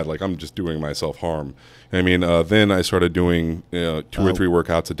beneath that, like I'm just doing myself harm. I mean, then I started doing 2 or 3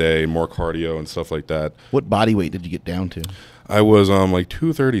 workouts a day, more cardio and stuff like that. What body weight did you get down to? I was like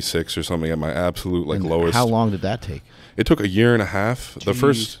 236 or something at my absolute like And lowest. How long did that take? It took a year and a half. The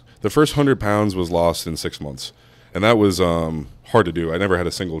first 100 pounds was lost in 6 months, and that was hard to do. I never had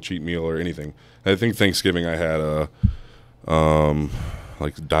a single cheat meal or anything. I think Thanksgiving I had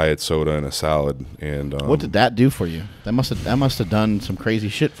like diet soda and a salad. And what did that do for you? That must have done some crazy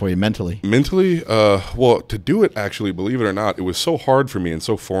shit for you mentally. Mentally, well, to do it, actually, believe it or not, it was so hard for me and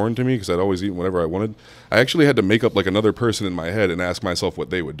so foreign to me because I'd always eat whatever I wanted. I actually had to make up like another person in my head and ask myself what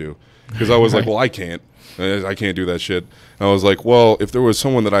they would do, because I was like, well, I can't do that shit. And I was like, well, if there was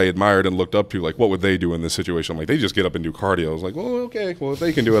someone that I admired and looked up to, like, what would they do in this situation? I'm like, they just get up and do cardio. I was like, well, okay, well, if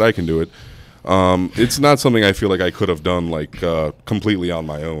they can do it, I can do it. It's not something I feel like I could have done like completely on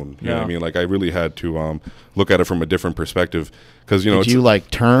my own. You know what I mean? Like, I really had to look at it from a different perspective, because did you like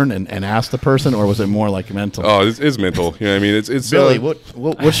turn and ask the person, or was it more like mental? Oh, it's mental. You know what I mean? It's Billy.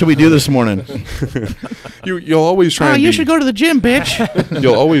 What should we do this morning? You'll always try. You should go to the gym, bitch.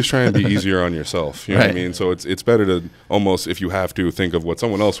 You'll always try and be easier on yourself. You know what I mean? So it's better to almost, if you have to, think of what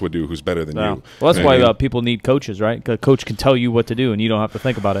someone else would do who's better than you. Well, that's why people need coaches, right? A coach can tell you what to do, and you don't have to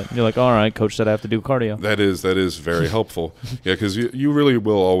think about it. You're like, all right, coach said I have to do cardio. That is very helpful. Yeah, because you really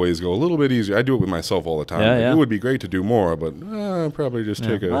will always go a little bit easier. I do it with myself all the time. Yeah, yeah. It would be great to do more, but probably just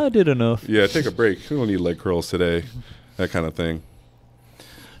take a. I did enough. Yeah, take a break. We don't need leg curls today, that kind of thing.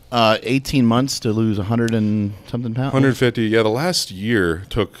 18 months to lose 100 and something pounds. 150. Yeah, the last year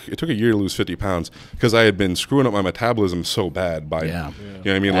took a year to lose 50 pounds because I had been screwing up my metabolism so bad by you know what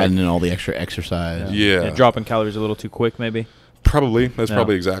I mean, adding in all the extra exercise. Yeah, dropping calories a little too quick, maybe. Probably that's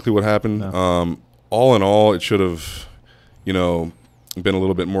probably exactly what happened. All in all, it should have, been a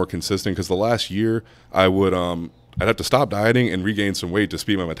little bit more consistent, because the last year I would I'd have to stop dieting and regain some weight to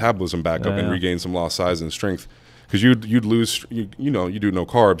speed my metabolism back up and regain some lost size and strength. Because you'd lose, you do no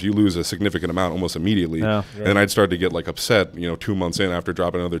carbs, you lose a significant amount almost immediately. And then I'd start to get like upset, 2 months in after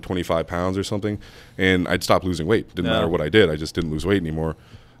dropping another 25 pounds or something, and I'd stop losing weight. Didn't matter what I did, I just didn't lose weight anymore.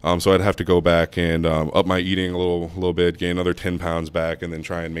 So I'd have to go back and up my eating a little bit, gain another 10 pounds back, and then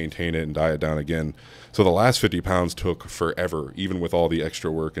try and maintain it and diet down again. So the last 50 pounds took forever, even with all the extra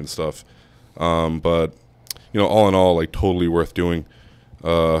work and stuff. But all in all, like, totally worth doing.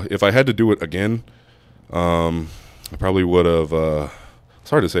 If I had to do it again, I probably would have, it's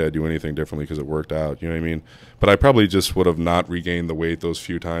hard to say I'd do anything differently because it worked out, you know what I mean? But I probably just would have not regained the weight those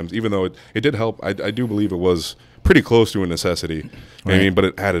few times, even though it did help. I do believe it was pretty close to a necessity, you know what I mean? But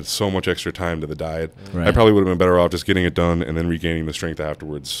it added so much extra time to the diet. I probably would have been better off just getting it done and then regaining the strength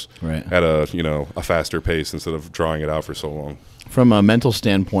afterwards at a faster pace instead of drawing it out for so long. From a mental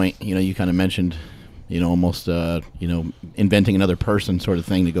standpoint, you kind of mentioned, almost, inventing another person sort of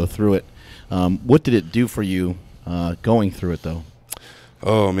thing to go through it. What did it do for you going through it, though?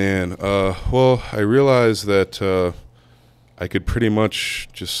 Oh, man. Well, I realized that I could pretty much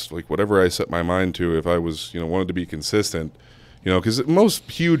just, like, whatever I set my mind to, if I was, wanted to be consistent, because most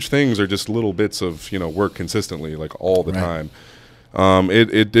huge things are just little bits of, work consistently, like, all the time.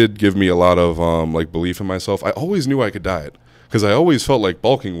 It did give me a lot of, like, belief in myself. I always knew I could diet, because I always felt like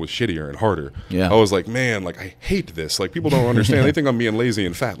bulking was shittier and harder. I was like, man, like, I hate this. Like, people don't understand. They think I'm being lazy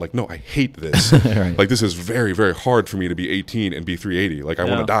and fat. Like, no, I hate this. Like, this is very, very hard for me to be 18 and be 380. Like, I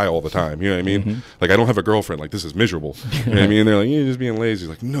want to die all the time. You know what I mean? Like, I don't have a girlfriend. Like, this is miserable. You know what I mean? And they're like, you're just being lazy.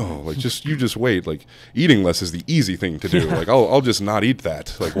 Like, no, like, you just wait. Like, eating less is the easy thing to do. Like, I'll just not eat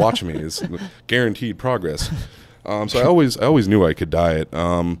that. Like, watch me. It's guaranteed progress. So I always knew I could diet.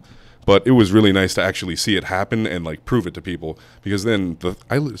 But it was really nice to actually see it happen and, like, prove it to people, because then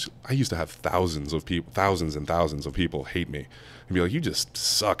I used to have thousands and thousands of people hate me and be like, you just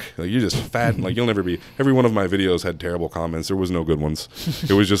suck, like, you're just fat, and, like, you'll never be. Every one of my videos had terrible comments. There was no good ones.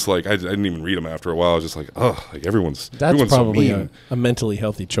 It was just like I didn't even read them after a while. I was just like, ugh, like, everyone's probably so mean. a mentally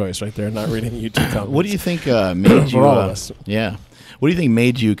healthy choice right there, not reading YouTube comments. What do you think made you? For all of us. Yeah. What do you think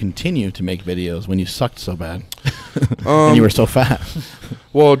made you continue to make videos when you sucked so bad and you were so fat?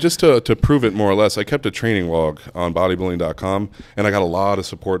 Well, just to prove it more or less, I kept a training log on bodybuilding.com, and I got a lot of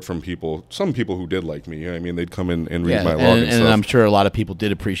support from some people who did like me. You know what I mean? They'd come in and read my log and stuff. And I'm sure a lot of people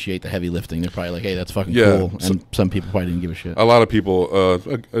did appreciate the heavy lifting. They're probably like, hey, that's fucking cool. And some people probably didn't give a shit. A lot of people,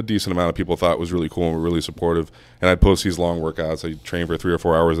 a decent amount of people thought it was really cool and were really supportive. And I'd post these long workouts. I'd train for 3 or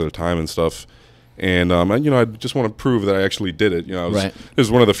 4 hours at a time and stuff. And, I just want to prove that I actually did it. This is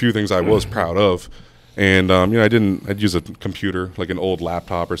one of the few things I was proud of. And, I'd use a computer, like an old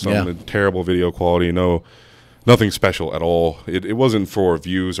laptop or something, terrible video quality, nothing special at all. It wasn't for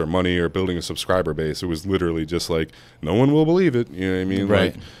views or money or building a subscriber base. It was literally just like, no one will believe it. You know what I mean?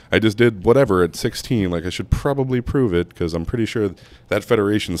 Like, I just did whatever at 16. Like, I should probably prove it, because I'm pretty sure that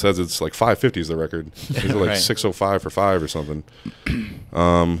federation says it's like 550 is the record. It's like 605 for 5 or something.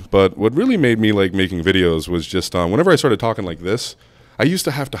 But what really made me like making videos was just whenever I started talking like this, I used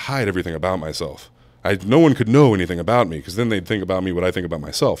to have to hide everything about myself. No one could know anything about me, because then they'd think about me what I think about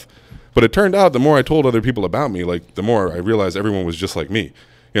myself. But it turned out the more I told other people about me, like the more I realized everyone was just like me.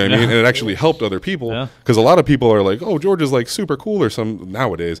 You know what I mean? And it actually helped other people because a lot of people are like, oh, George is like super cool or some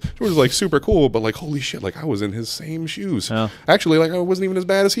nowadays. George is like super cool, but like, holy shit, like I was in his same shoes. Actually, like I wasn't even as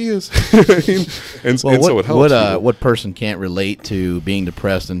bad as he is. and so it helps. What person can't relate to being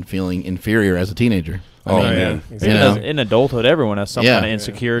depressed and feeling inferior as a teenager? I mean, man. Exactly. In adulthood, everyone has some kind of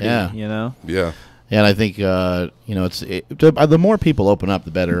insecurity, you know? Yeah. And I think you know, the more people open up,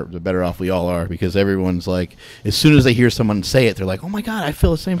 the better off we all are, because everyone's like, as soon as they hear someone say it, they're like, oh my god, I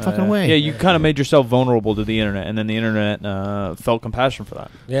feel the same fucking way. Yeah, you kind of made yourself vulnerable to the internet, and then the internet felt compassion for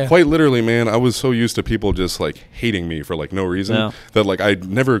that. Yeah, quite literally, man. I was so used to people just like hating me for like no reason that like I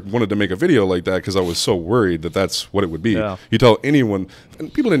never wanted to make a video like that because I was so worried that that's what it would be. You tell anyone,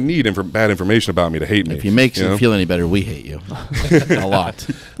 and people didn't need bad information about me to hate me. If you make you feel any better, we hate you a lot.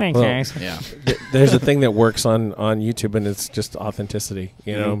 Thanks, guys. Yeah. There's a thing that works on YouTube, and it's just authenticity.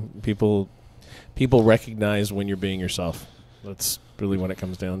 You know, people recognize when you're being yourself. That's really what it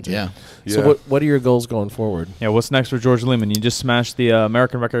comes down to. Yeah. So what are your goals going forward? Yeah, what's next for George Leeman? You just smashed the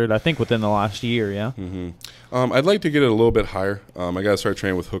American record, I think, within the last year, yeah? I'd like to get it a little bit higher. I got to start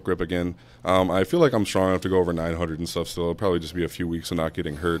training with hook grip again. I feel like I'm strong enough to go over 900 and stuff still. It'll probably just be a few weeks of not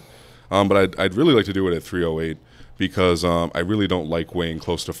getting hurt. But I'd really like to do it at 308 because I really don't like weighing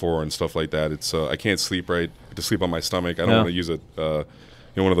close to 4 and stuff like that. It's I can't sleep right. I have to sleep on my stomach. I don't want to use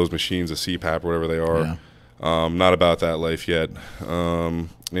one of those machines, a CPAP, whatever they are. Not about that life yet.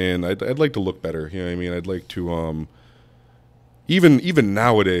 And I'd like to look better. You know what I mean? I'd like to even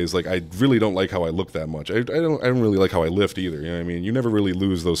nowadays, like I really don't like how I look that much. I don't really like how I lift either. You know what I mean? You never really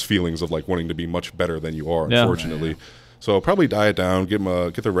lose those feelings of like wanting to be much better than you are, unfortunately. So I'll probably diet down, get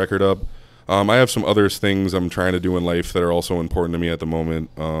the record up. I have some other things I'm trying to do in life that are also important to me at the moment.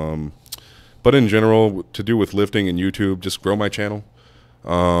 But in general, to do with lifting and YouTube, just grow my channel.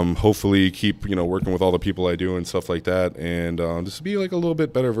 Hopefully keep, working with all the people I do and stuff like that, and just be like a little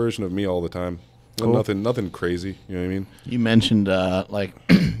bit better version of me all the time. Cool. Nothing crazy, you know what I mean? You mentioned like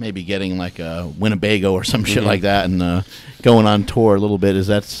maybe getting like a Winnebago or some shit like that, and going on tour a little bit. Is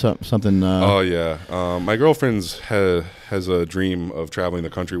that something? Oh yeah, my girlfriend has a dream of traveling the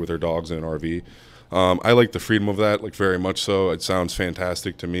country with her dogs in an RV. I like the freedom of that, like very much so. It sounds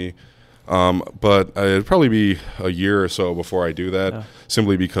fantastic to me. But it'd probably be a year or so before I do that,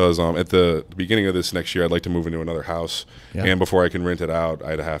 simply because at the beginning of this next year, I'd like to move into another house. And before I can rent it out,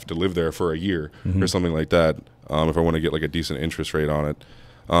 I'd have to live there for a year or something like that if I want to get like a decent interest rate on it.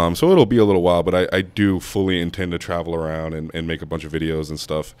 So it'll be a little while, but I do fully intend to travel around and make a bunch of videos and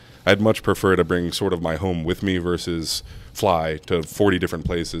stuff. I'd much prefer to bring sort of my home with me versus fly to 40 different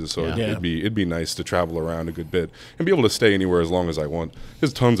places. So it'd be nice to travel around a good bit and be able to stay anywhere as long as I want.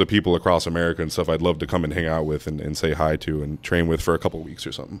 There's tons of people across America and stuff I'd love to come and hang out with and say hi to and train with for a couple weeks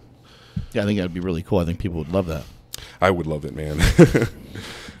or something. Yeah, I think that'd be really cool. I think people would love that. I would love it, man.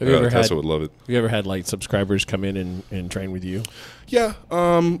 Tessa would love it. Have you ever had like subscribers come in and train with you? Yeah.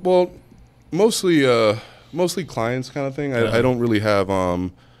 Well, mostly clients kind of thing. I don't really have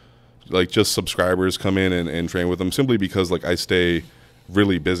like just subscribers come in and train with them, simply because like I stay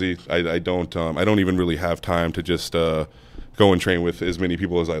really busy. I don't even really have time to just go and train with as many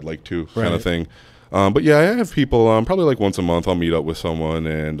people as I'd like to, kind of thing. But yeah, I have people probably like once a month I'll meet up with someone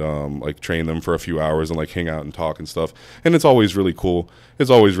and like train them for a few hours and like hang out and talk and stuff. And it's always really cool. It's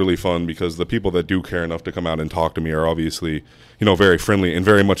always really fun because the people that do care enough to come out and talk to me are obviously, very friendly and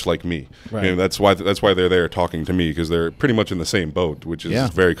very much like me. Right. And that's why they're there talking to me, because they're pretty much in the same boat, which is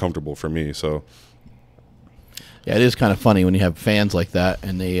very comfortable for me. So yeah, it is kind of funny when you have fans like that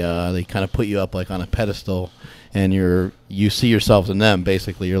and they kind of put you up like on a pedestal. And you see yourselves in them,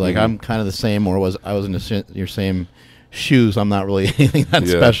 basically. You're like, I'm kind of the same, or I was in your same shoes. I'm not really anything that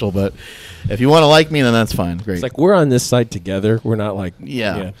special, but if you want to like me, then that's fine. Great. It's like we're on this side together. We're not like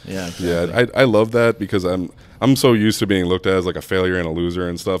Exactly. I love that because I'm so used to being looked at as like a failure and a loser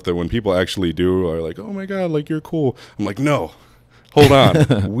and stuff that when people actually are like, oh my god, like you're cool. I'm like, no, hold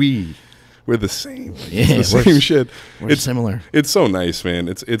on, we're the same. Like, it's the same shit. It's similar. It's so nice, man.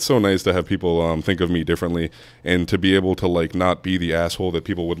 It's so nice to have people think of me differently and to be able to like not be the asshole that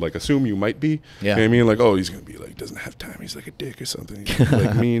people would like assume you might be. Yeah. You know what I mean? Like, oh, he's gonna be like doesn't have time. He's like a dick or something. He's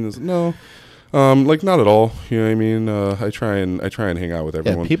like mean. No. Like not at all. You know what I mean? I try and hang out with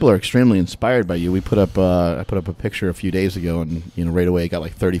everyone. Yeah, people are extremely inspired by you. We put up I put up a picture a few days ago, and right away it got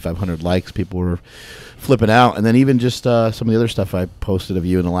like 3,500 likes. People were flipping out, and then even just some of the other stuff I posted of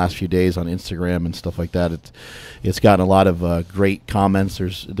you in the last few days on Instagram and stuff like that. It's gotten a lot of great comments.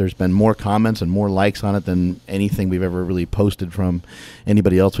 There's been more comments and more likes on it than anything we've ever really posted from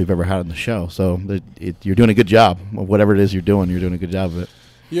anybody else we've ever had on the show. So you're doing a good job of whatever it is you're doing. You're doing a good job of it.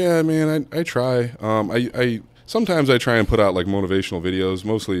 Yeah, man, I try. I sometimes I try and put out like motivational videos,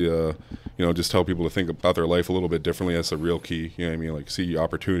 mostly, you know, just tell people to think about their life a little bit differently. That's the real key. You know what I mean? Like see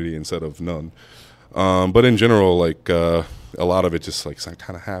opportunity instead of none. But in general, like a lot of it just like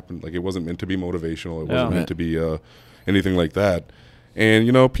kind of happened. Like it wasn't meant to be motivational. It wasn't meant to be anything like that. And,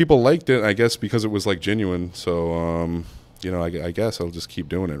 you know, people liked it, I guess, because it was like genuine. So, you know, I guess I'll just keep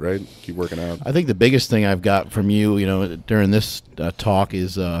doing it, right? Keep working out. I think the biggest thing I've got from you, you know, during this talk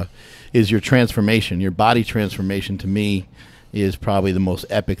is your transformation. Your body transformation, to me, is probably the most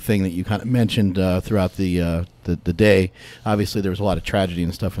epic thing that you kind of mentioned throughout the day. Obviously, there was a lot of tragedy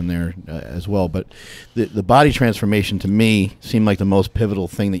and stuff in there as well, but the body transformation, to me, seemed like the most pivotal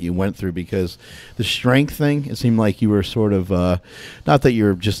thing that you went through, because the strength thing, it seemed like you were sort of, not that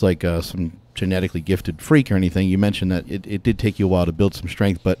you're just like some genetically gifted freak or anything. You mentioned that it did take you a while to build some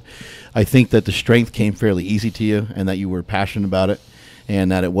strength, but I think that the strength came fairly easy to you, and that you were passionate about it,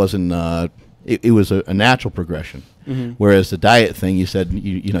 and that it wasn't it was a natural progression. Mm-hmm. Whereas the diet thing, you said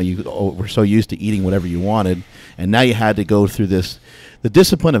you were so used to eating whatever you wanted, and now you had to go through this. The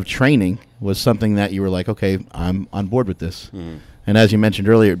discipline of training was something that you were like, okay, I'm on board with this. Mm. And as you mentioned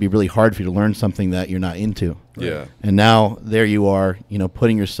earlier, it'd be really hard for you to learn something that you're not into. Right? Yeah. And now there you are, you know,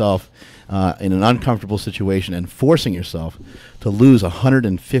 putting yourself in an uncomfortable situation and forcing yourself to lose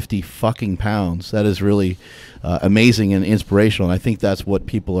 150 fucking pounds. That is really amazing and inspirational. And I think that's what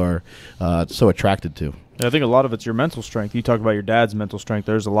people are so attracted to. I think a lot of it's your mental strength. You talk about your dad's mental strength.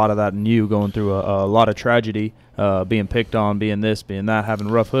 There's a lot of that in you, going through a lot of tragedy, being picked on, being this, being that, having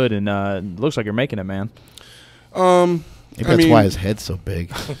a rough hood, and it looks like you're making it, man. Maybe that's why his head's so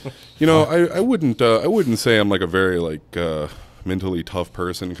big. You know, I wouldn't say I'm like a very like mentally tough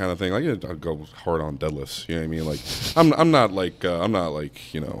person kind of thing. Like I'll go hard on deadlifts. You know what I mean? Like I'm not like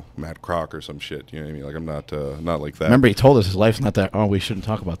you know, Matt Kroc or some shit. You know what I mean? Like I'm not like that. Remember, he told us his life's not that. Oh, we shouldn't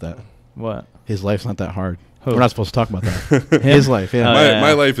talk about that. What? His life's not that hard. Who? We're not supposed to talk about that. His life, yeah.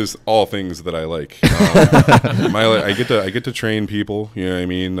 My life is all things that I like. I get to train people, you know what I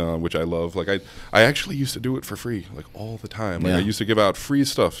mean, which I love. Like I actually used to do it for free, like all the time. Like I used to give out free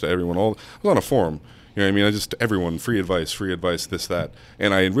stuff to everyone. I was on a forum, you know what I mean. Everyone free advice, this, that,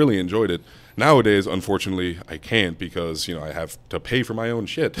 and I really enjoyed it. Nowadays, unfortunately, I can't because, you know, I have to pay for my own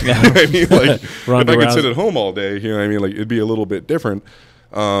shit. You know what I mean? Like if I could sit at home all day, you know what I mean, like it'd be a little bit different.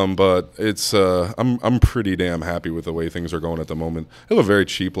 But it's I'm pretty damn happy with the way things are going at the moment. I have a very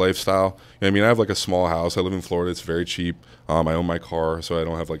cheap lifestyle. You know, I mean, I have like a small house. I live in Florida. It's very cheap. I own my car, so I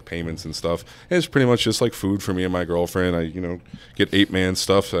don't have like payments and stuff. And it's pretty much just like food for me and my girlfriend. I, you know, get 8-man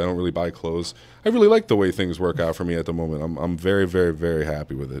stuff, so I don't really buy clothes. I really like the way things work out for me at the moment. I'm very, very, very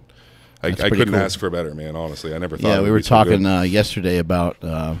happy with it. I couldn't ask for better, man, honestly. I never thought Yeah, we were talking yesterday about,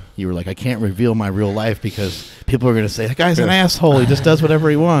 you were like, I can't reveal my real life because people are going to say, that guy's an asshole. He just does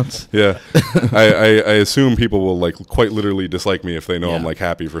whatever he wants. Yeah. I assume people will, like, quite literally dislike me if they know I'm, like,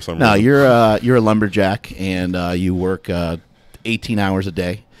 happy for some reason. No, you're a lumberjack, and you work 18 hours a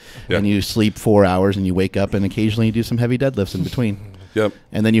day, and you sleep 4 hours, and you wake up, and occasionally you do some heavy deadlifts in between. Yep.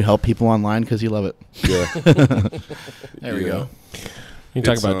 And then you help people online because you love it. Yeah. There we go. You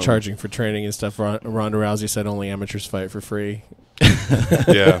talk about charging for training and stuff. Ronda Rousey said only amateurs fight for free.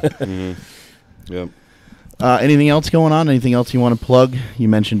 Yeah. Mm-hmm. Yep. Anything else going on? Anything else you want to plug? You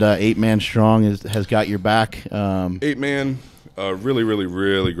mentioned 8-Man Strong has got your back. 8-Man, really, really,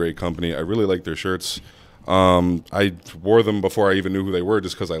 really great company. I really like their shirts. I wore them before I even knew who they were,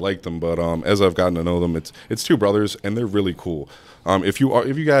 just because I liked them. But as I've gotten to know them, it's two brothers, and they're really cool. If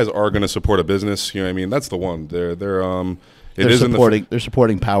you guys are going to support a business, you know what I mean, that's the one. They're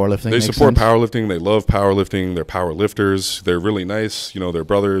supporting powerlifting. They support powerlifting. They love powerlifting. They're power lifters. They're really nice. You know, they're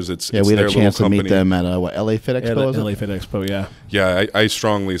brothers. We had a chance to meet them at LA Fit Expo. LA Fit Expo, yeah. Yeah, I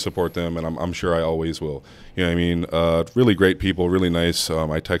strongly support them, and I'm sure I always will. You know what I mean? Really great people, really nice.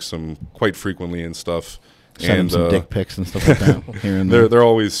 I text them quite frequently and stuff. Send them some dick pics and stuff like that. Here and there. They're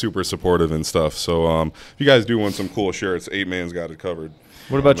always super supportive and stuff. So if you guys do want some cool shirts, 8-Man's got it covered.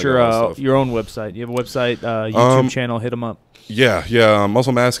 What about your own website? You have a website, YouTube channel. Hit them up. Yeah.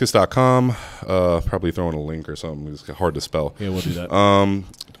 Musclemascus.com. Probably throwing a link or something. It's hard to spell. Yeah, we'll do that.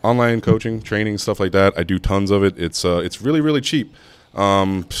 Online coaching, training, stuff like that. I do tons of it. It's really, really cheap.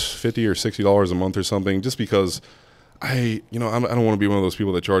 $50 or $60 a month or something. Just because I don't want to be one of those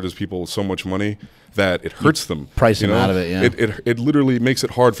people that charges people so much money that it hurts them. Price them out of it, yeah. It literally makes it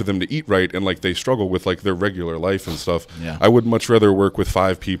hard for them to eat right, and like they struggle with like their regular life and stuff. Yeah. I would much rather work with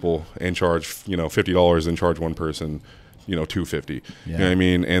 5 people and charge $50 and charge one person 250. Yeah. You know what I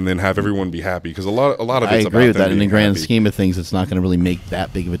mean? And then have everyone be happy, because a lot of I it's agree about with them that. In the being grand happy. scheme of things, it's not going to really make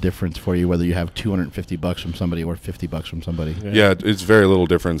that big of a difference for you whether you have $250 from somebody or $50 from somebody. Yeah, it's very little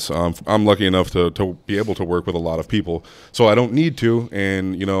difference. I'm lucky enough to be able to work with a lot of people, so I don't need to,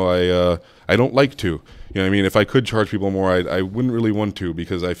 and I don't like to. You know what I mean? If I could charge people more, I wouldn't really want to,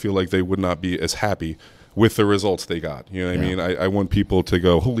 because I feel like they would not be as happy with the results they got. You know what I mean? I want people to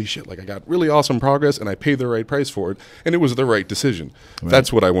go, holy shit, like I got really awesome progress and I paid the right price for it and it was the right decision. Right.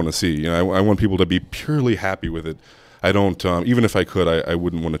 That's what I want to see. I want people to be purely happy with it. I don't, even if I could, I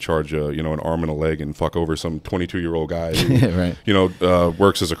wouldn't want to charge an arm and a leg and fuck over some 22-year-old guy who, right.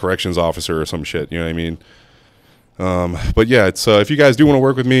 Works as a corrections officer or some shit. You know what I mean? But yeah, it's if you guys do want to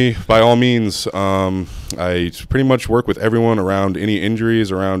work with me, by all means. I pretty much work with everyone around any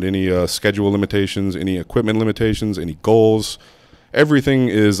injuries, around any schedule limitations, any equipment limitations, any goals. Everything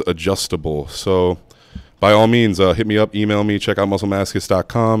is adjustable. So by all means, hit me up, email me, check out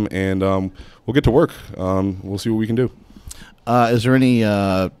musclemasochist.com, and we'll get to work. We'll see what we can do. Is there any,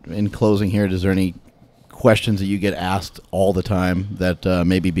 in closing here, is there any questions that you get asked all the time that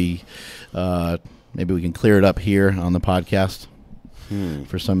maybe we can clear it up here on the podcast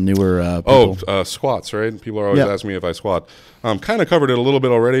for some newer people? Squats, right? People are always asking me if I squat. Kind of covered it a little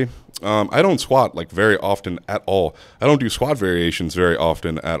bit already. I don't squat like very often at all. I don't do squat variations very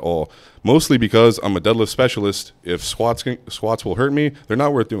often at all, mostly because I'm a deadlift specialist. If squats will hurt me, they're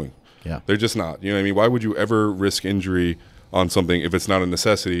not worth doing. Yeah, they're just not. You know what I mean? Why would you ever risk injury on something if it's not a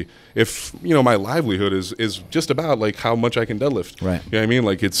necessity? If my livelihood is just about like how much I can deadlift, right? You know what I mean?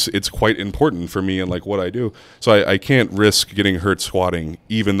 Like it's quite important for me and like what I do. So I can't risk getting hurt squatting,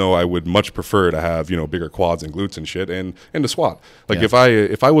 even though I would much prefer to have bigger quads and glutes and shit and to squat. Like if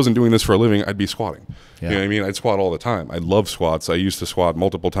I wasn't doing this for a living, I'd be squatting. You know what I mean? I'd squat all the time. I love squats. I used to squat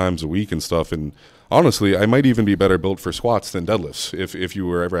multiple times a week and stuff. And honestly, I might even be better built for squats than deadlifts if you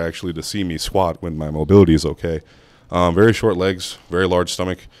were ever actually to see me squat when my mobility is okay. Very short legs, very large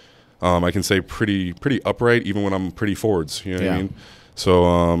stomach. I can stay pretty upright even when I'm pretty forwards. You know what I mean?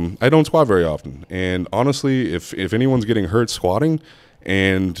 So I don't squat very often. And honestly, if anyone's getting hurt squatting,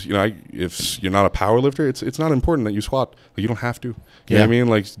 and if you're not a power lifter, it's not important that you squat. Like, you don't have to. You know what I mean?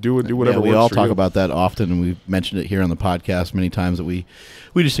 Like do whatever. We works all for talk you. about that often, and we've mentioned it here on the podcast many times that we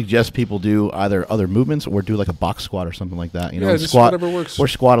just suggest people do either other movements or do like a box squat or something like that. Just squat whatever works. or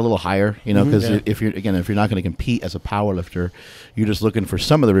squat a little higher. Because if you're not going to compete as a power lifter, you're just looking for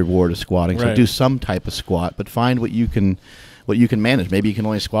some of the reward of squatting. So do some type of squat, but find what you can manage. Maybe you can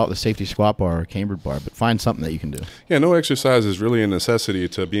only squat with a safety squat bar or a cambered bar, but find something that you can do. Yeah, no exercise is really a necessity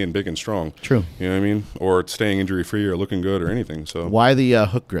to being big and strong. True. You know what I mean? Or staying injury free or looking good or anything. So why the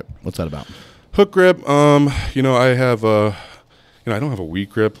hook grip? What's that about? Hook grip. I have I don't have a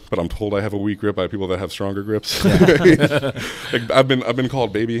weak grip, but I'm told I have a weak grip by people that have stronger grips. Like, I've been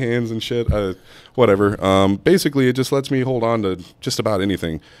called baby hands and shit. Whatever. Basically, it just lets me hold on to just about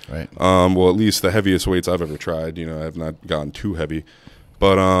anything. Right. Well, at least the heaviest weights I've ever tried. I've not gotten too heavy,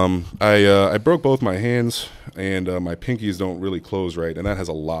 but I broke both my hands, and my pinkies don't really close right, and that has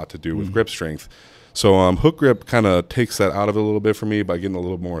a lot to do with grip strength. So hook grip kind of takes that out of it a little bit for me by getting a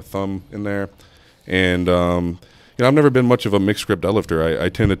little more thumb in there, and I've never been much of a mixed grip deadlifter. I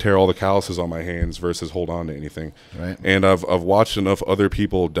tend to tear all the calluses on my hands versus hold on to anything. Right. And I've watched enough other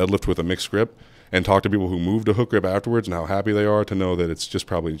people deadlift with a mixed grip and talk to people who moved to hook grip afterwards and how happy they are to know that it's just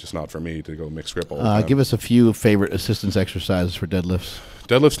probably just not for me to go mixed grip all the time. Give us a few favorite assistance exercises for deadlifts.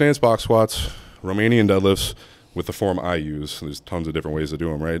 Deadlift stance box squats, Romanian deadlifts with the form I use. There's tons of different ways to do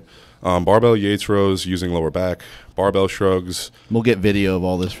them, right? Barbell Yates rows using lower back, barbell shrugs. We'll get video of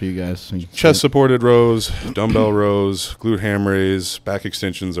all this for you guys. Chest supported rows, dumbbell rows, glute ham raise, back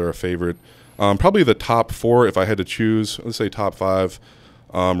extensions are a favorite. Probably the top 4 if I had to choose. Let's say top 5.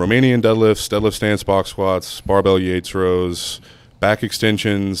 Romanian deadlifts, deadlift stance box squats, barbell Yates rows, back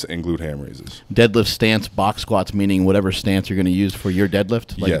extensions, and glute ham raises. Deadlift stance box squats, meaning whatever stance you're going to use for your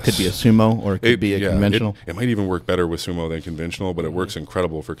deadlift? Like it could be a sumo or it could be a conventional? It might even work better with sumo than conventional, but it works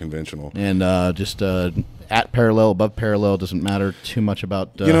incredible for conventional. And just at parallel, above parallel, doesn't matter too much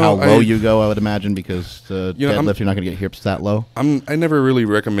about how low you go, I would imagine, because deadlift, you're not going to get hips that low. I never really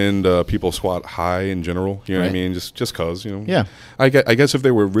recommend people squat high in general. You know what I mean? Just because, Yeah. I guess if they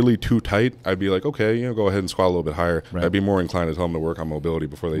were really too tight, I'd be like, okay, go ahead and squat a little bit higher. Right. I'd be more inclined to tell them to work on mobility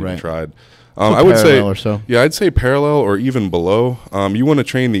before they even tried. I would say, or so. Yeah, I'd say parallel or even below. You want to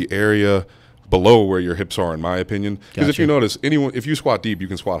train the area below where your hips are, in my opinion. Because if Gotcha. you notice, if you squat deep, you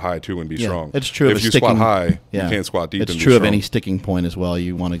can squat high too and be strong. It's true. If you squat high, you can't squat deep. It's and true be of strong. any sticking point as well.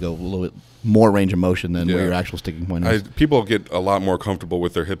 You want to go a little bit more range of motion than where your actual sticking point is. People get a lot more comfortable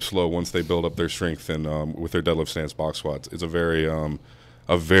with their hips low once they build up their strength and with their deadlift stance box squats. It's a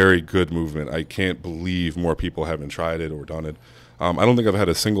very good movement. I can't believe more people haven't tried it or done it. I don't think I've had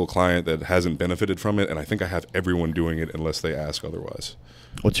a single client that hasn't benefited from it, and I think I have everyone doing it unless they ask otherwise.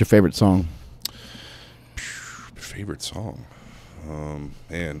 What's your favorite song? Favorite song?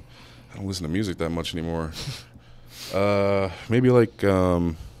 Man, I don't listen to music that much anymore. Maybe like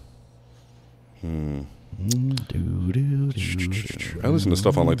I listen to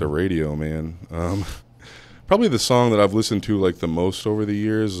stuff on like the radio, man. Probably the song that I've listened to like the most over the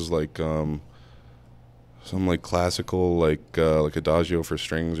years is like some like classical like Adagio for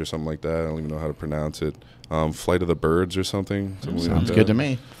strings or something like that. I don't even know how to pronounce it. Flight of the Birds or something. Sounds good to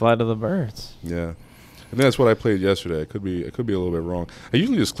me. Flight of the Birds. Yeah. I think that's what I played yesterday. I could be a little bit wrong. I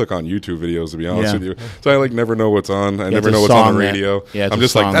usually just click on YouTube videos, to be honest with you. So I like never know what's on. I never know what's on the radio. I'm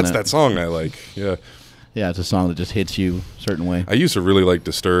just like, that's that song I like. Yeah. Yeah, it's a song that just hits you a certain way. I used to really like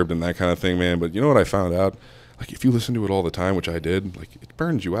Disturbed and that kind of thing, man. But you know what I found out? Like if you listen to it all the time, which I did, like it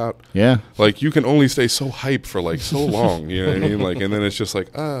burns you out. Yeah. Like you can only stay so hyped for like so long. You know what I mean? Like, and then it's just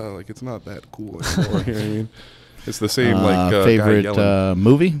like, like it's not that cool anymore. You know what I mean? It's the same like favorite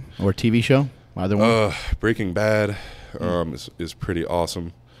movie or TV show. Either one. Breaking Bad is pretty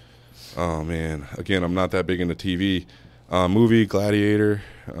awesome. Oh man, again, I'm not that big into TV. Movie, Gladiator,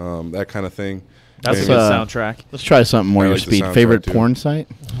 that kind of thing. That's a good soundtrack. Let's try something more your speed. Favorite porn site?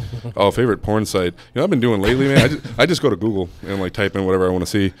 Favorite porn site. You know, I've been doing lately, man. I just go to Google and like type in whatever I want to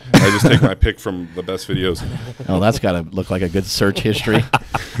see. I just take my pick from the best videos. Oh, that's got to look like a good search history.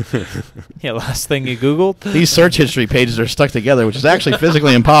 Yeah, last thing you Googled. These search history pages are stuck together, which is actually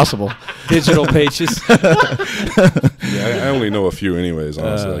physically impossible. Digital pages. Yeah, I only know a few anyways,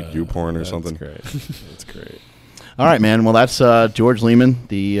 honestly, like YouPorn or something. Great. That's great. All right, man. Well, that's George Leeman,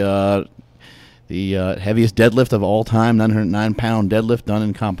 the heaviest deadlift of all time, 909-pound deadlift done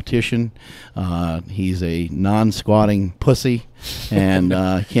in competition. He's a non-squatting pussy and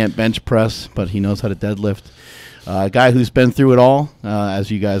can't bench press, but he knows how to deadlift. A guy who's been through it all, as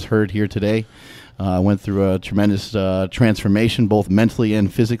you guys heard here today. Went through a tremendous transformation, both mentally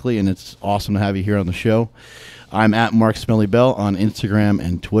and physically, and it's awesome to have you here on the show. I'm at Mark Smelly Bell on Instagram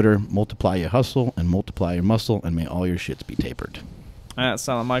and Twitter. Multiply your hustle and multiply your muscle, and may all your shits be tapered. At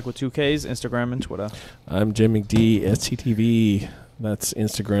Silent Mike with 2 Ks, Instagram and Twitter. I'm Jim McD, STTV. That's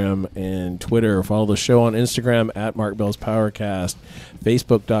Instagram and Twitter. Follow the show on Instagram at Mark Bell's PowerCast,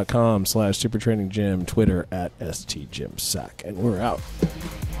 Facebook.com/SuperTrainingGym, Twitter at STGymSack. And we're out.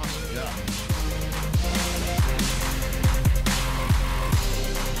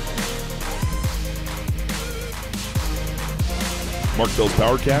 Mark Bell's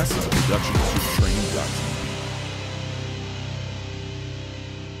PowerCast is a production of SuperTraining.com.